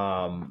it.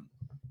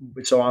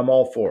 So I'm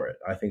all for it.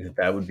 I think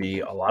that would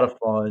be a lot of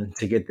fun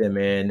to get them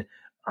in.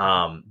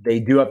 They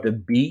do have to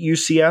beat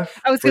UCF.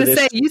 I was going to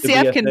say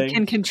UCF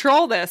can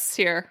control this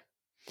here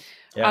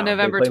on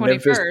November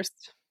 21st.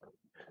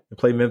 They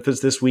play Memphis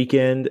this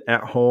weekend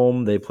at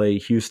home. They play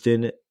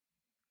Houston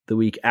the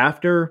week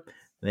after.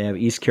 They have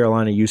East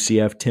Carolina,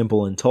 UCF,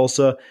 Temple, and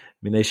Tulsa. I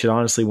mean, they should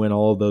honestly win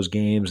all of those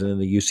games. And then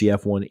the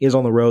UCF one is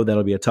on the road.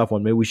 That'll be a tough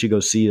one. Maybe we should go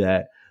see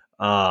that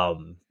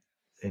and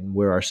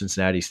wear our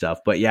Cincinnati stuff.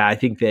 But yeah, I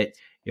think that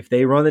if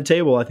they run the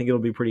table, I think it'll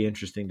be pretty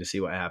interesting to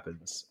see what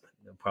happens.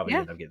 They'll probably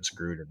end up getting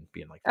screwed and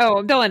being like,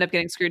 oh, they'll end up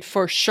getting screwed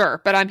for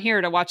sure. But I'm here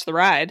to watch the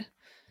ride.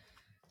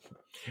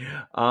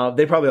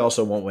 They probably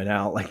also won't win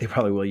out. Like they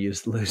probably will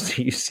lose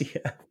to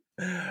UCF.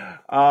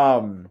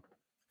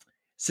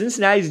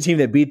 Cincinnati's a team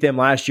that beat them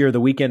last year. The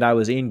weekend I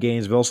was in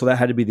Gainesville, so that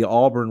had to be the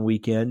Auburn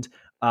weekend.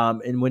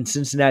 And when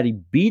Cincinnati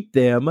beat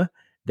them,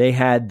 they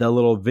had the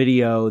little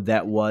video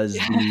that was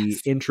the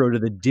intro to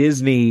the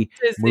Disney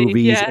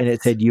movies, and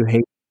it said "You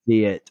hate to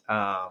see it,"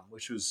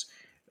 which was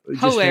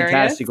just hilarious.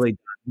 Fantastically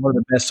one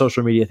of the best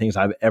social media things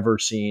I've ever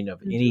seen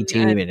of any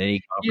team in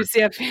any conference.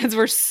 UCF fans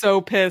were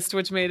so pissed,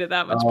 which made it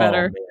that much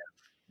better.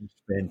 Man.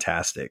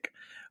 Fantastic.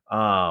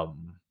 So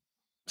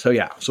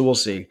we'll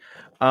see.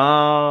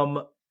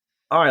 All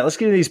right, let's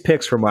get into these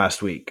picks from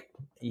last week.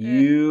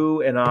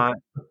 You and I,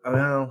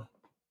 we're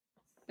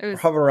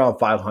hovering around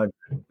 500.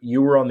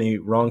 You were on the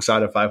wrong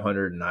side of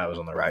 500, and I was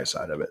on the right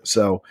side of it.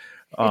 So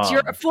it's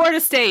your Florida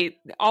State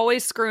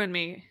always screwing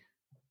me.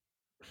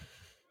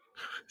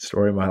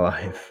 Story of my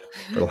life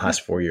for the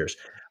last 4 years.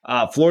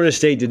 Florida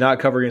State did not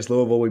cover against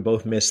Louisville. We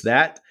both missed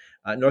that.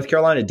 North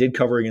Carolina did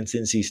cover against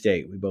NC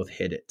State. We both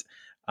hit it.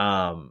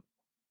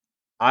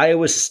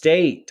 Iowa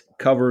State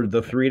covered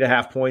the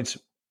 3.5 points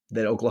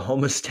that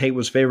Oklahoma State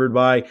was favored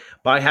by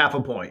half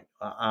a point.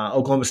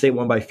 Oklahoma State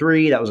won by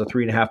 3. That was a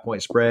 3.5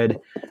 point spread.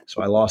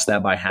 So I lost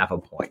that by half a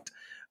point.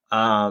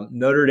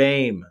 Notre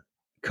Dame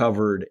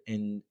covered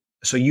in.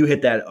 So you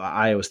hit that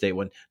Iowa State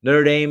one.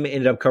 Notre Dame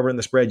ended up covering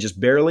the spread just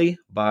barely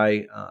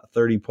by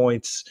 30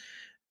 points.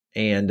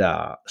 And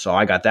so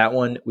I got that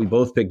one. We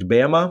both picked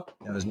Bama.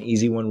 That was an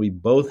easy one. We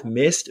both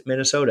missed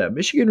Minnesota.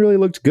 Michigan really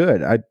looked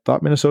good. I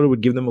thought Minnesota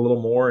would give them a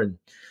little more, and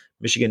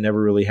Michigan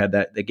never really had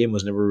that. The game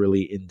was never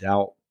really in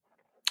doubt.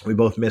 We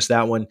both missed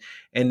that one.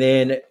 And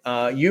then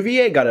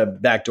UVA got a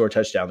backdoor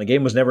touchdown. The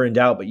game was never in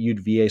doubt, but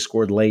UVA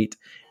scored late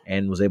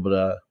and was able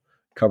to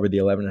cover the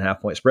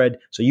 11.5 point spread.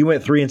 So you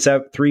went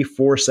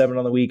 3-4-7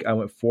 on the week. I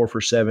went 4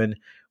 for 7,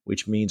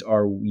 which means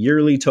our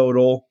yearly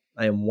total,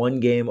 I am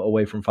one game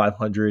away from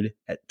 500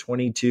 at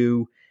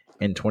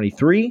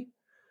 22-23.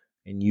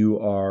 And you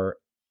are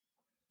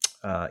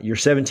you're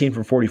 17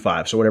 for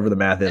 45. So whatever the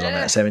math is on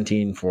that,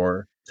 17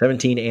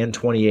 and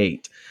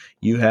 28.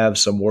 You have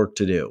some work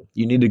to do.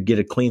 You need to get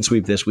a clean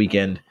sweep this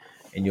weekend,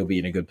 and you'll be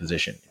in a good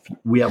position.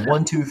 We have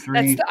 1, 2,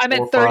 3. I'm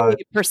at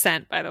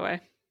 38%, by the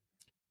way.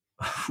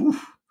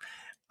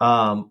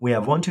 We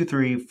have 1, 2,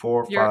 3,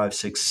 4, 5,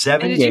 6,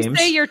 7 games. Did you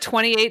say you're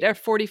 28 or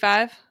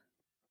 45?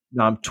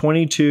 No, I'm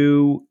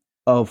 22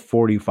 of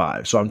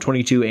 45. So I'm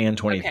 22 and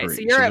 23. Okay,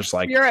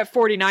 so you're at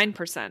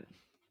 49%.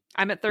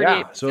 I'm at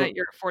 38%.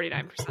 You're at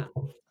 49%.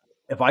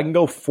 if I can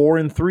go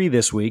 4-3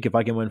 this week, if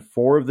I can win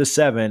 4 of the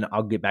 7,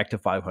 I'll get back to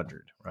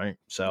 500. Right.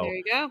 So There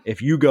you go.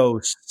 if you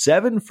go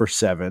 7 for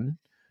 7,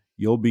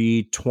 you'll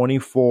be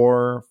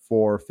 24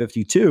 for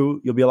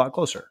 52. You'll be a lot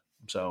closer.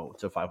 So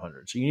to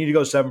 500. So you need to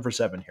go 7 for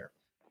 7 here.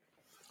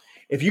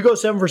 If you go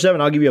 7 for 7,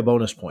 I'll give you a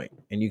bonus point,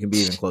 and you can be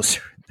even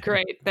closer.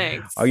 Great,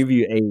 thanks. I'll give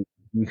you 8.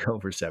 You go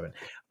for 7.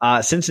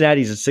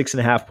 Cincinnati's a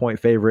 6.5 point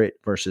favorite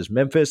versus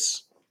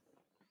Memphis.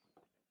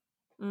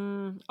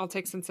 I'll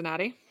take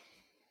Cincinnati.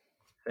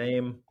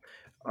 Same.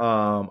 I've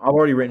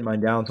already written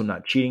mine down, so I'm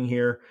not cheating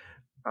here.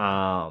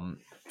 LSU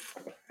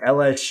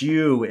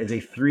is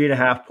a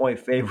 3.5 point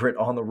favorite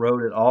on the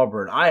road at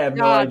Auburn. I have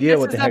no idea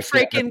what the heck. This is a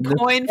freaking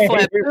coin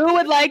flip. Who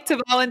would like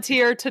to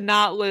volunteer to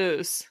not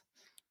lose?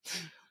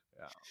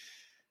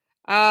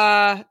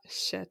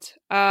 Shit.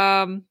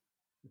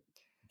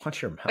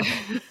 Watch your mouth.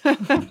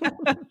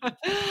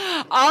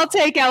 I'll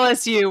take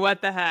LSU.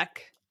 What the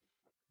heck?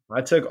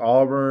 I took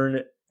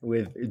Auburn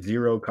with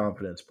 0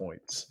 confidence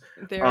points.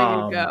 There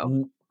you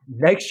go.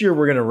 Next year,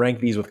 we're going to rank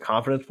these with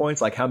confidence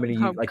points, like how many.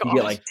 You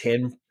get like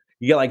 10.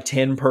 You get like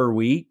 10 per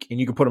week, and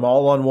you can put them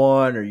all on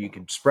one, or you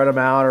can spread them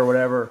out, or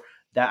whatever.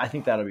 I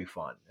think that'll be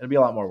fun. It'll be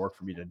a lot more work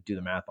for me to do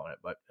the math on it,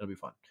 but it'll be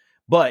fun.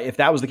 But if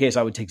that was the case,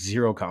 I would take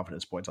 0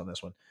 confidence points on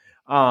this one.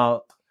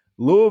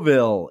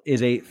 Louisville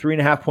is a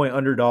 3.5 point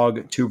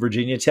underdog to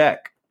Virginia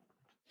Tech.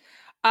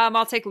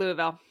 I'll take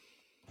Louisville.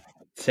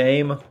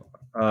 Same.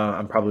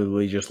 I'm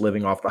probably just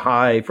living off the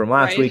high from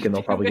last week, and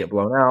they'll probably get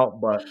blown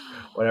out, but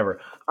whatever.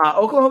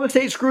 Oklahoma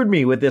State screwed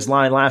me with this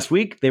line last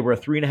week. They were a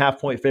 3.5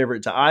 point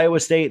favorite to Iowa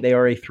State. They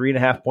are a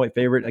 3.5 point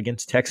favorite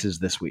against Texas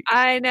this week.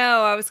 I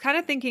know. I was kind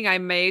of thinking I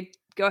may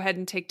go ahead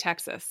and take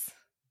Texas.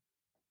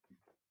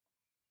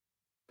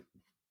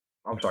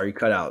 I'm sorry, you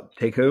cut out.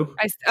 Take who?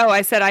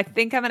 I said I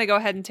think I'm going to go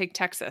ahead and take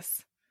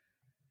Texas.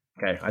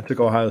 Okay, I took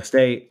Ohio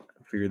State.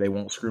 Figure they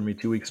won't screw me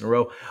 2 weeks in a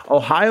row.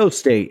 Ohio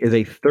State is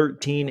a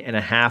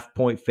 13.5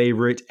 point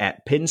favorite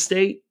at Penn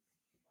State.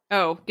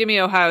 Oh, give me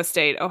Ohio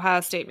State.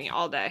 Ohio State me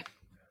all day.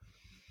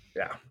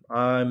 Yeah,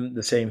 I'm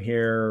the same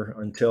here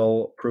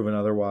until proven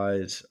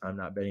otherwise. I'm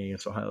not betting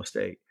against Ohio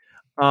State.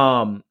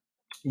 UNC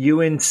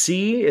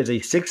is a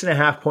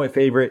 6.5 point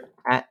favorite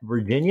at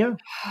Virginia.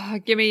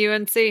 Give me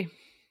UNC. I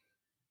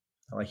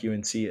like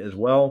UNC as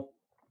well.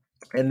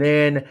 And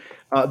then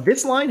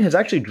this line has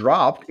actually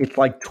dropped. It's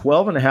like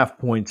 12.5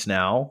 points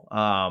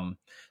now.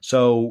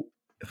 So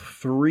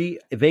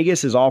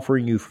Vegas is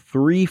offering you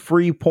 3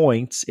 free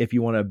points if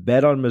you want to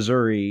bet on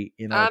Missouri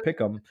in our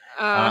pick'em.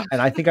 And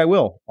I think I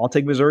will. I'll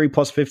take Missouri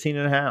plus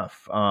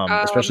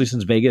 15.5, especially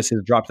since Vegas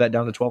has dropped that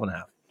down to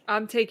 12.5.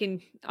 I'm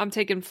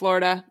taking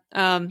Florida.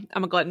 I'm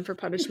a glutton for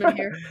punishment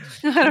here.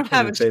 I don't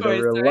have a choice.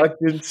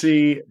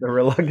 The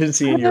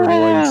reluctancy in your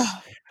voice.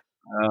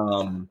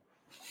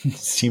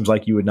 Seems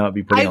like you would not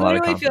be putting a lot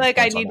of confidence. I literally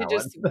feel like I need to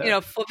just,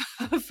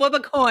 flip a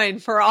coin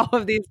for all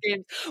of these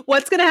games.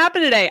 What's going to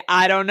happen today?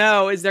 I don't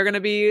know. Is there going to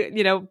be,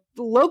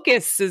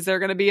 locusts? Is there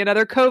going to be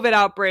another COVID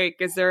outbreak?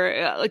 Is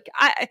there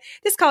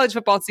this college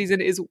football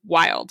season is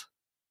wild.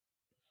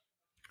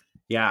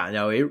 Yeah,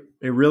 no, it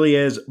really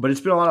is. But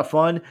it's been a lot of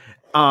fun.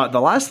 The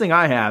last thing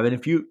I have, and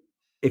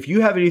if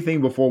you have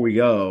anything before we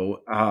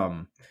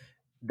go,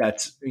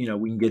 that's, we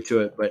can get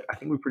to it, but I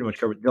think we pretty much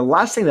covered. The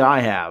last thing that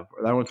I have,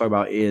 or that I want to talk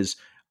about is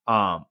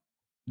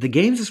the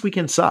games this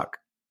weekend suck.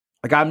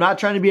 Like, I'm not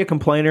trying to be a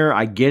complainer.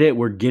 I get it.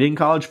 We're getting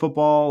college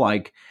football.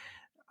 Like,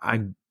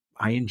 I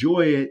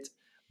enjoy it,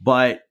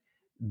 but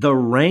the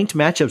ranked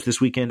matchups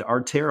this weekend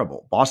are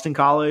terrible. Boston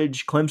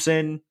College,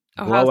 Clemson,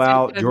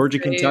 blowout, Georgia,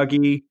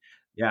 Kentucky.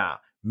 Yeah.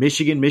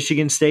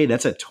 Michigan State.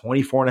 That's a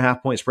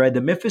 24.5 point spread.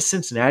 The Memphis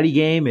Cincinnati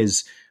game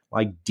is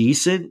like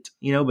decent,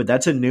 but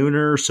that's a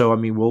nooner. So, I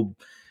mean,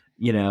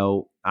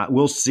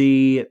 we'll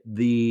see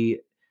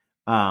the,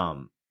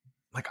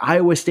 like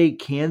Iowa State,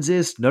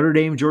 Kansas, Notre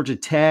Dame, Georgia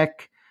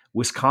Tech,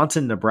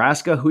 Wisconsin,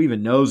 Nebraska. Who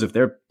even knows if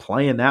they're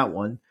playing that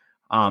one?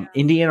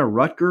 Indiana,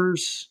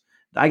 Rutgers.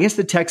 I guess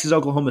the Texas,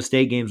 Oklahoma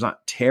State game's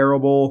not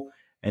terrible.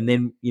 And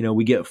then,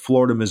 we get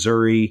Florida,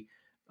 Missouri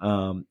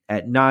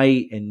at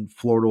night, and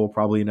Florida will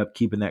probably end up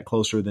keeping that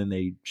closer than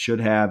they should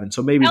have. And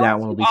so maybe that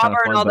one will be kind of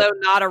fun. Although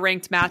not a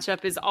ranked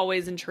matchup, is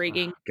always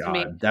intriguing to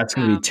me. That's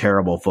going to be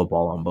terrible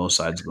football on both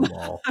sides of the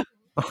ball.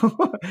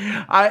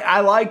 I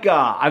like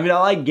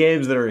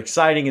games that are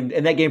exciting,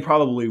 and that game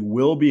probably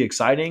will be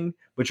exciting,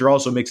 but you're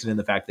also mixing in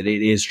the fact that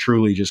it is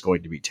truly just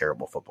going to be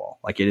terrible football.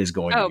 Like, it is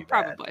going to be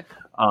probably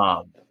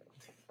bad.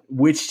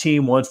 Which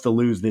team wants to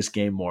lose this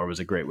game more was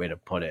a great way to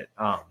put it.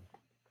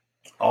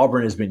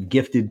 Auburn has been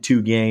gifted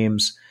 2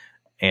 games,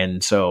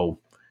 and so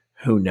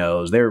who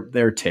knows?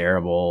 They're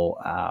terrible.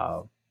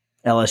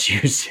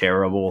 LSU's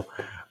terrible.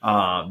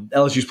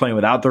 LSU's playing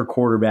without their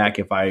quarterback,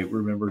 if I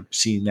remember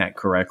seeing that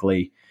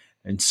correctly.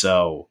 And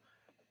so,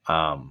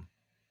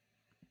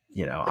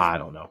 I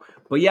don't know.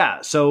 But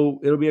yeah, so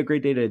it'll be a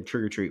great day to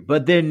trick or treat.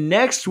 But then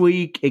next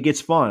week, it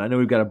gets fun. I know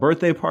we've got a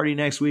birthday party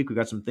next week. We've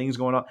got some things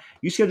going on.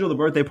 You schedule the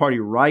birthday party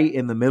right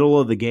in the middle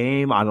of the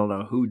game. I don't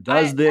know who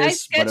does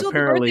this, but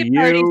apparently the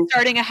birthday party you.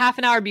 starting a half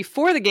an hour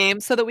before the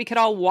game so that we could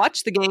all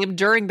watch the game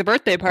during the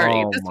birthday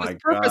party. This was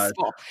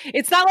purposeful. God.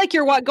 It's not like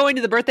you're going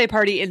to the birthday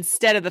party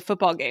instead of the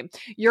football game.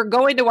 You're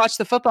going to watch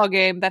the football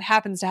game that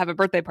happens to have a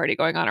birthday party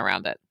going on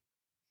around it.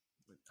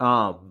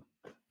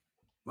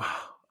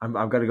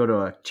 I've got to go to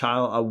a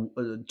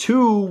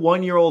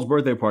 1-year-old's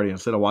birthday party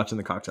instead of watching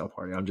the cocktail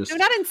party. No,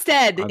 not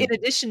instead. In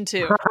addition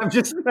to, I'm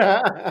just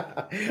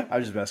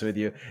messing with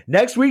you.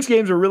 Next week's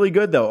games are really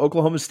good though.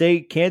 Oklahoma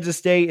State, Kansas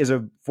State is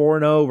a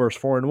 4-0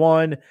 versus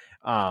 4-1.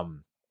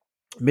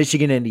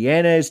 Michigan,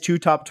 Indiana is 2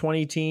 top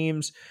 20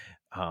 teams.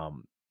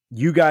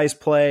 You guys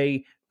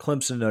play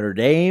Clemson, Notre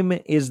Dame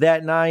is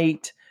that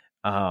night.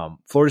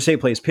 Florida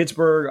State plays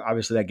Pittsburgh.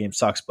 Obviously that game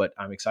sucks, but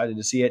I'm excited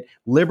to see it.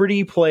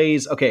 Liberty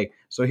plays. Okay.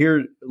 So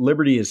here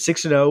Liberty is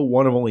 6-0,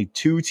 one of only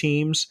 2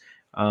 teams,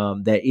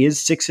 that is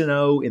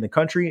 6-0 in the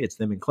country. It's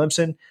them and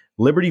Clemson.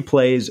 Liberty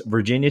plays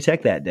Virginia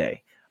Tech that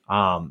day.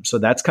 So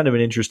that's kind of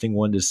an interesting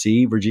one to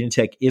see. Virginia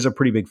Tech is a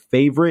pretty big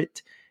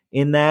favorite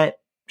in that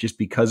just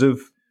because of,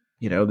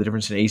 the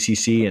difference in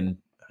ACC and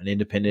an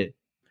independent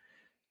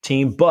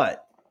team,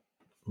 but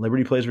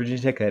Liberty plays Virginia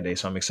Tech that day,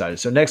 so I'm excited.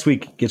 So next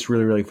week gets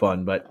really, really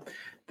fun. But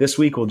this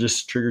week we'll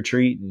just trick or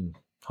treat and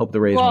hope the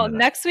Rays win. Well,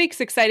 next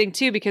week's exciting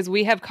too because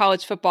we have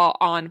college football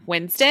on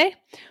Wednesday,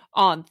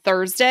 on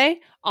Thursday,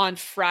 on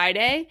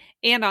Friday,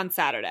 and on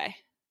Saturday.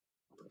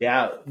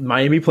 Yeah,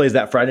 Miami plays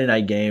that Friday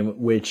night game,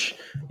 which,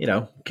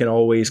 can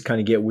always kind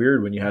of get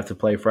weird when you have to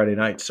play Friday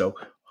night. So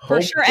for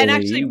sure. And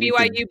actually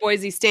BYU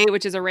Boise State,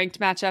 which is a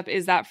ranked matchup,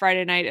 is that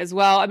Friday night as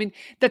well. I mean,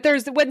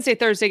 the Wednesday,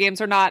 Thursday games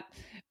are not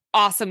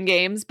awesome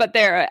games, but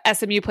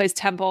SMU plays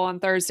Temple on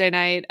Thursday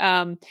night.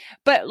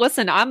 But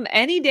listen,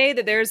 any day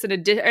that there's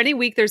any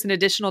week there's an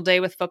additional day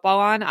with football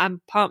on,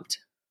 I'm pumped.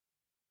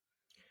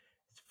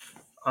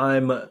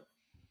 I'm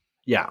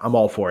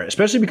all for it,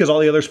 especially because all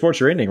the other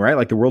sports are ending, right?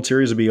 Like the World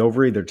Series will be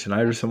over either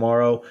tonight or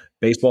tomorrow.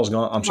 Baseball's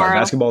gone.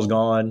 Basketball's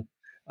gone.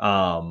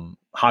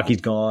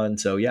 Hockey's gone.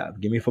 So yeah,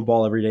 give me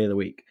football every day of the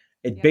week.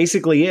 It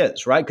basically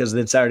is, right? Because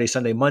then Saturday,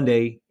 Sunday,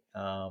 Monday,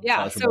 so in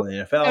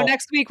the NFL. So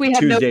next week we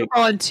have Tuesday. No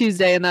football on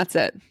Tuesday, and that's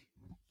it.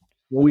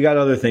 Well, we got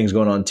other things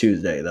going on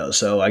Tuesday though,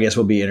 so I guess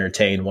we'll be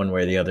entertained one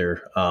way or the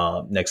other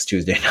next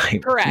Tuesday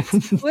night. Correct.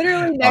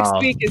 Literally next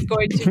week is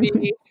going to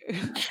be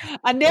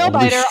a nail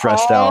biter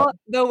all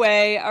the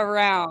way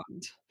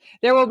around.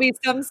 There will be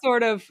some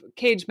sort of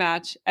cage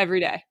match every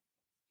day.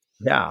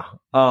 Yeah.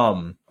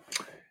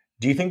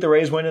 Do you think the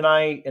Rays win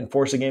tonight and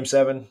force a Game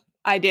 7?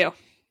 I do.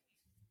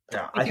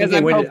 Yeah, because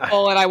I'm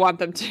hopeful and I want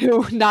them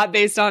to, not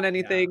based on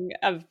anything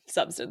of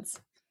substance.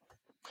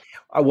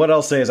 What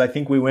I'll say is I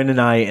think we win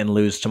tonight and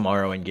lose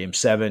tomorrow in Game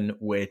 7,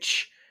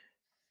 which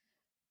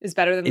is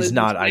better than is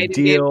not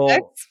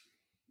ideal.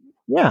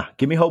 Yeah,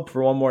 give me hope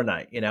for one more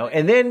night,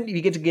 and then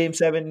you get to Game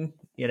 7,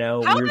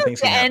 How weird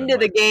things can happen. The end of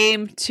the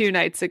game 2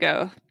 nights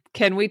ago?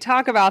 Can we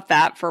talk about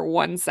that for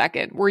 1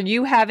 second? Were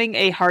you having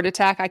a heart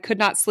attack? I could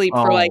not sleep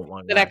for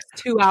the next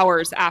 2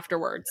 hours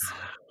afterwards.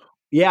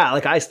 Yeah,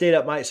 like I stayed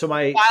up we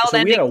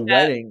had a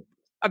wedding.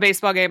 A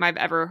baseball game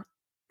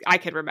I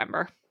could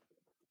remember.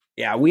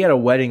 Yeah, we had a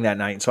wedding that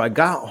night. So I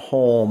got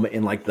home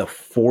in like the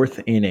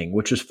 4th inning,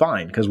 which was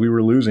fine because we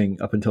were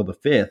losing up until the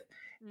 5th.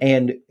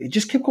 And it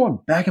just kept going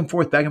back and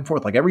forth, back and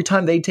forth. Like every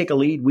time they'd take a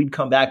lead, we'd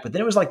come back. But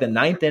then it was like the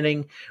 9th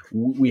inning.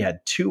 We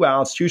had 2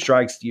 outs, 2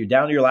 strikes. You're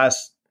down to your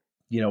last,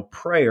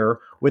 prayer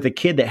with a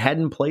kid that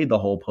hadn't played the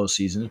whole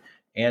postseason.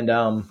 And,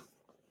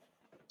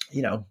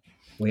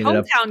 we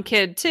ended hometown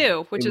kid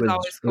too, which is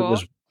always cool.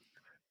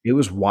 It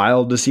was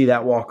wild to see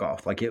that walk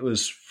off. Like it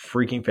was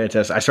freaking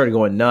fantastic. I started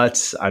going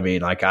nuts. I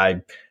mean,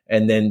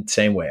 and then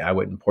same way, I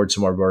went and poured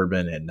some more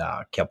bourbon and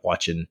kept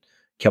watching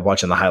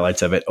the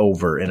highlights of it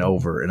over and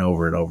over and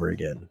over and over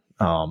again.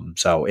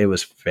 So it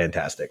was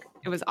fantastic.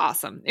 It was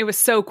awesome. It was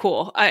so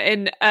cool.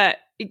 And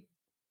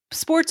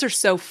sports are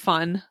so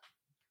fun.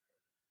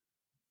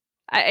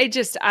 I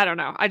don't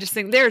know. I just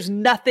think there's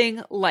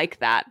nothing like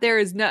that. There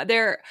is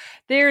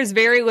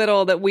very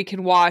little that we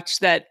can watch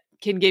that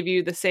can give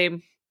you the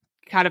same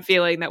kind of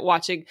feeling that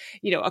watching,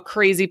 a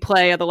crazy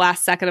play of the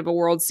last second of a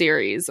World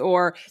Series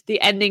or the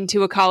ending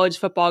to a college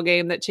football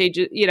game that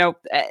changes,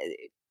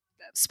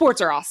 sports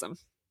are awesome.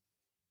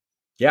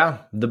 Yeah.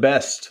 The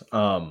best.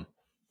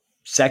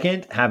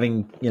 Second,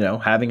 having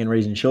and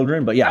raising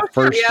children, but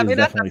first is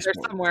definitely sport.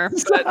 Somewhere.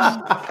 But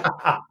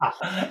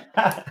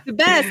the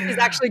best is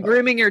actually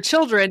grooming your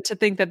children to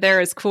think that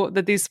they're as cool,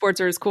 that these sports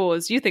are as cool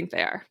as you think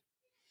they are.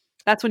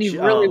 That's when you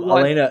really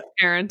want a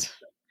parent.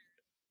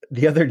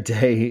 The other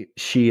day,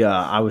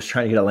 I was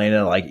trying to get Elena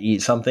to like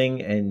eat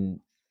something,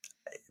 and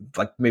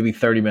like maybe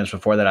 30 minutes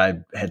before that, I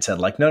had said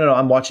like, no,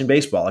 I'm watching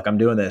baseball. Like I'm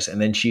doing this. And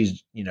then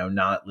she's,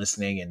 not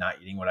listening and not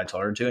eating what I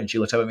told her to. And she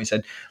looked up at me and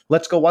said,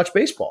 let's go watch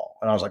baseball.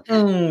 And I was like,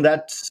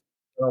 that's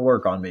going to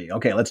work on me.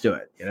 Okay, let's do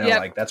it.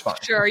 Like that's fine.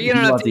 Sure. You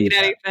don't have to eat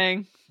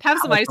anything. Have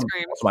some ice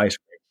cream. Some ice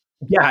cream.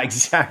 Yeah,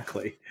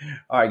 exactly.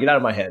 All right, get out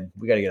of my head.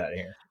 We got to get out of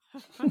here.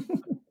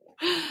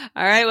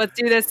 All right, let's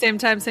do this same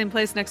time, same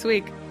place next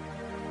week.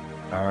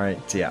 All right,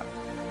 see ya.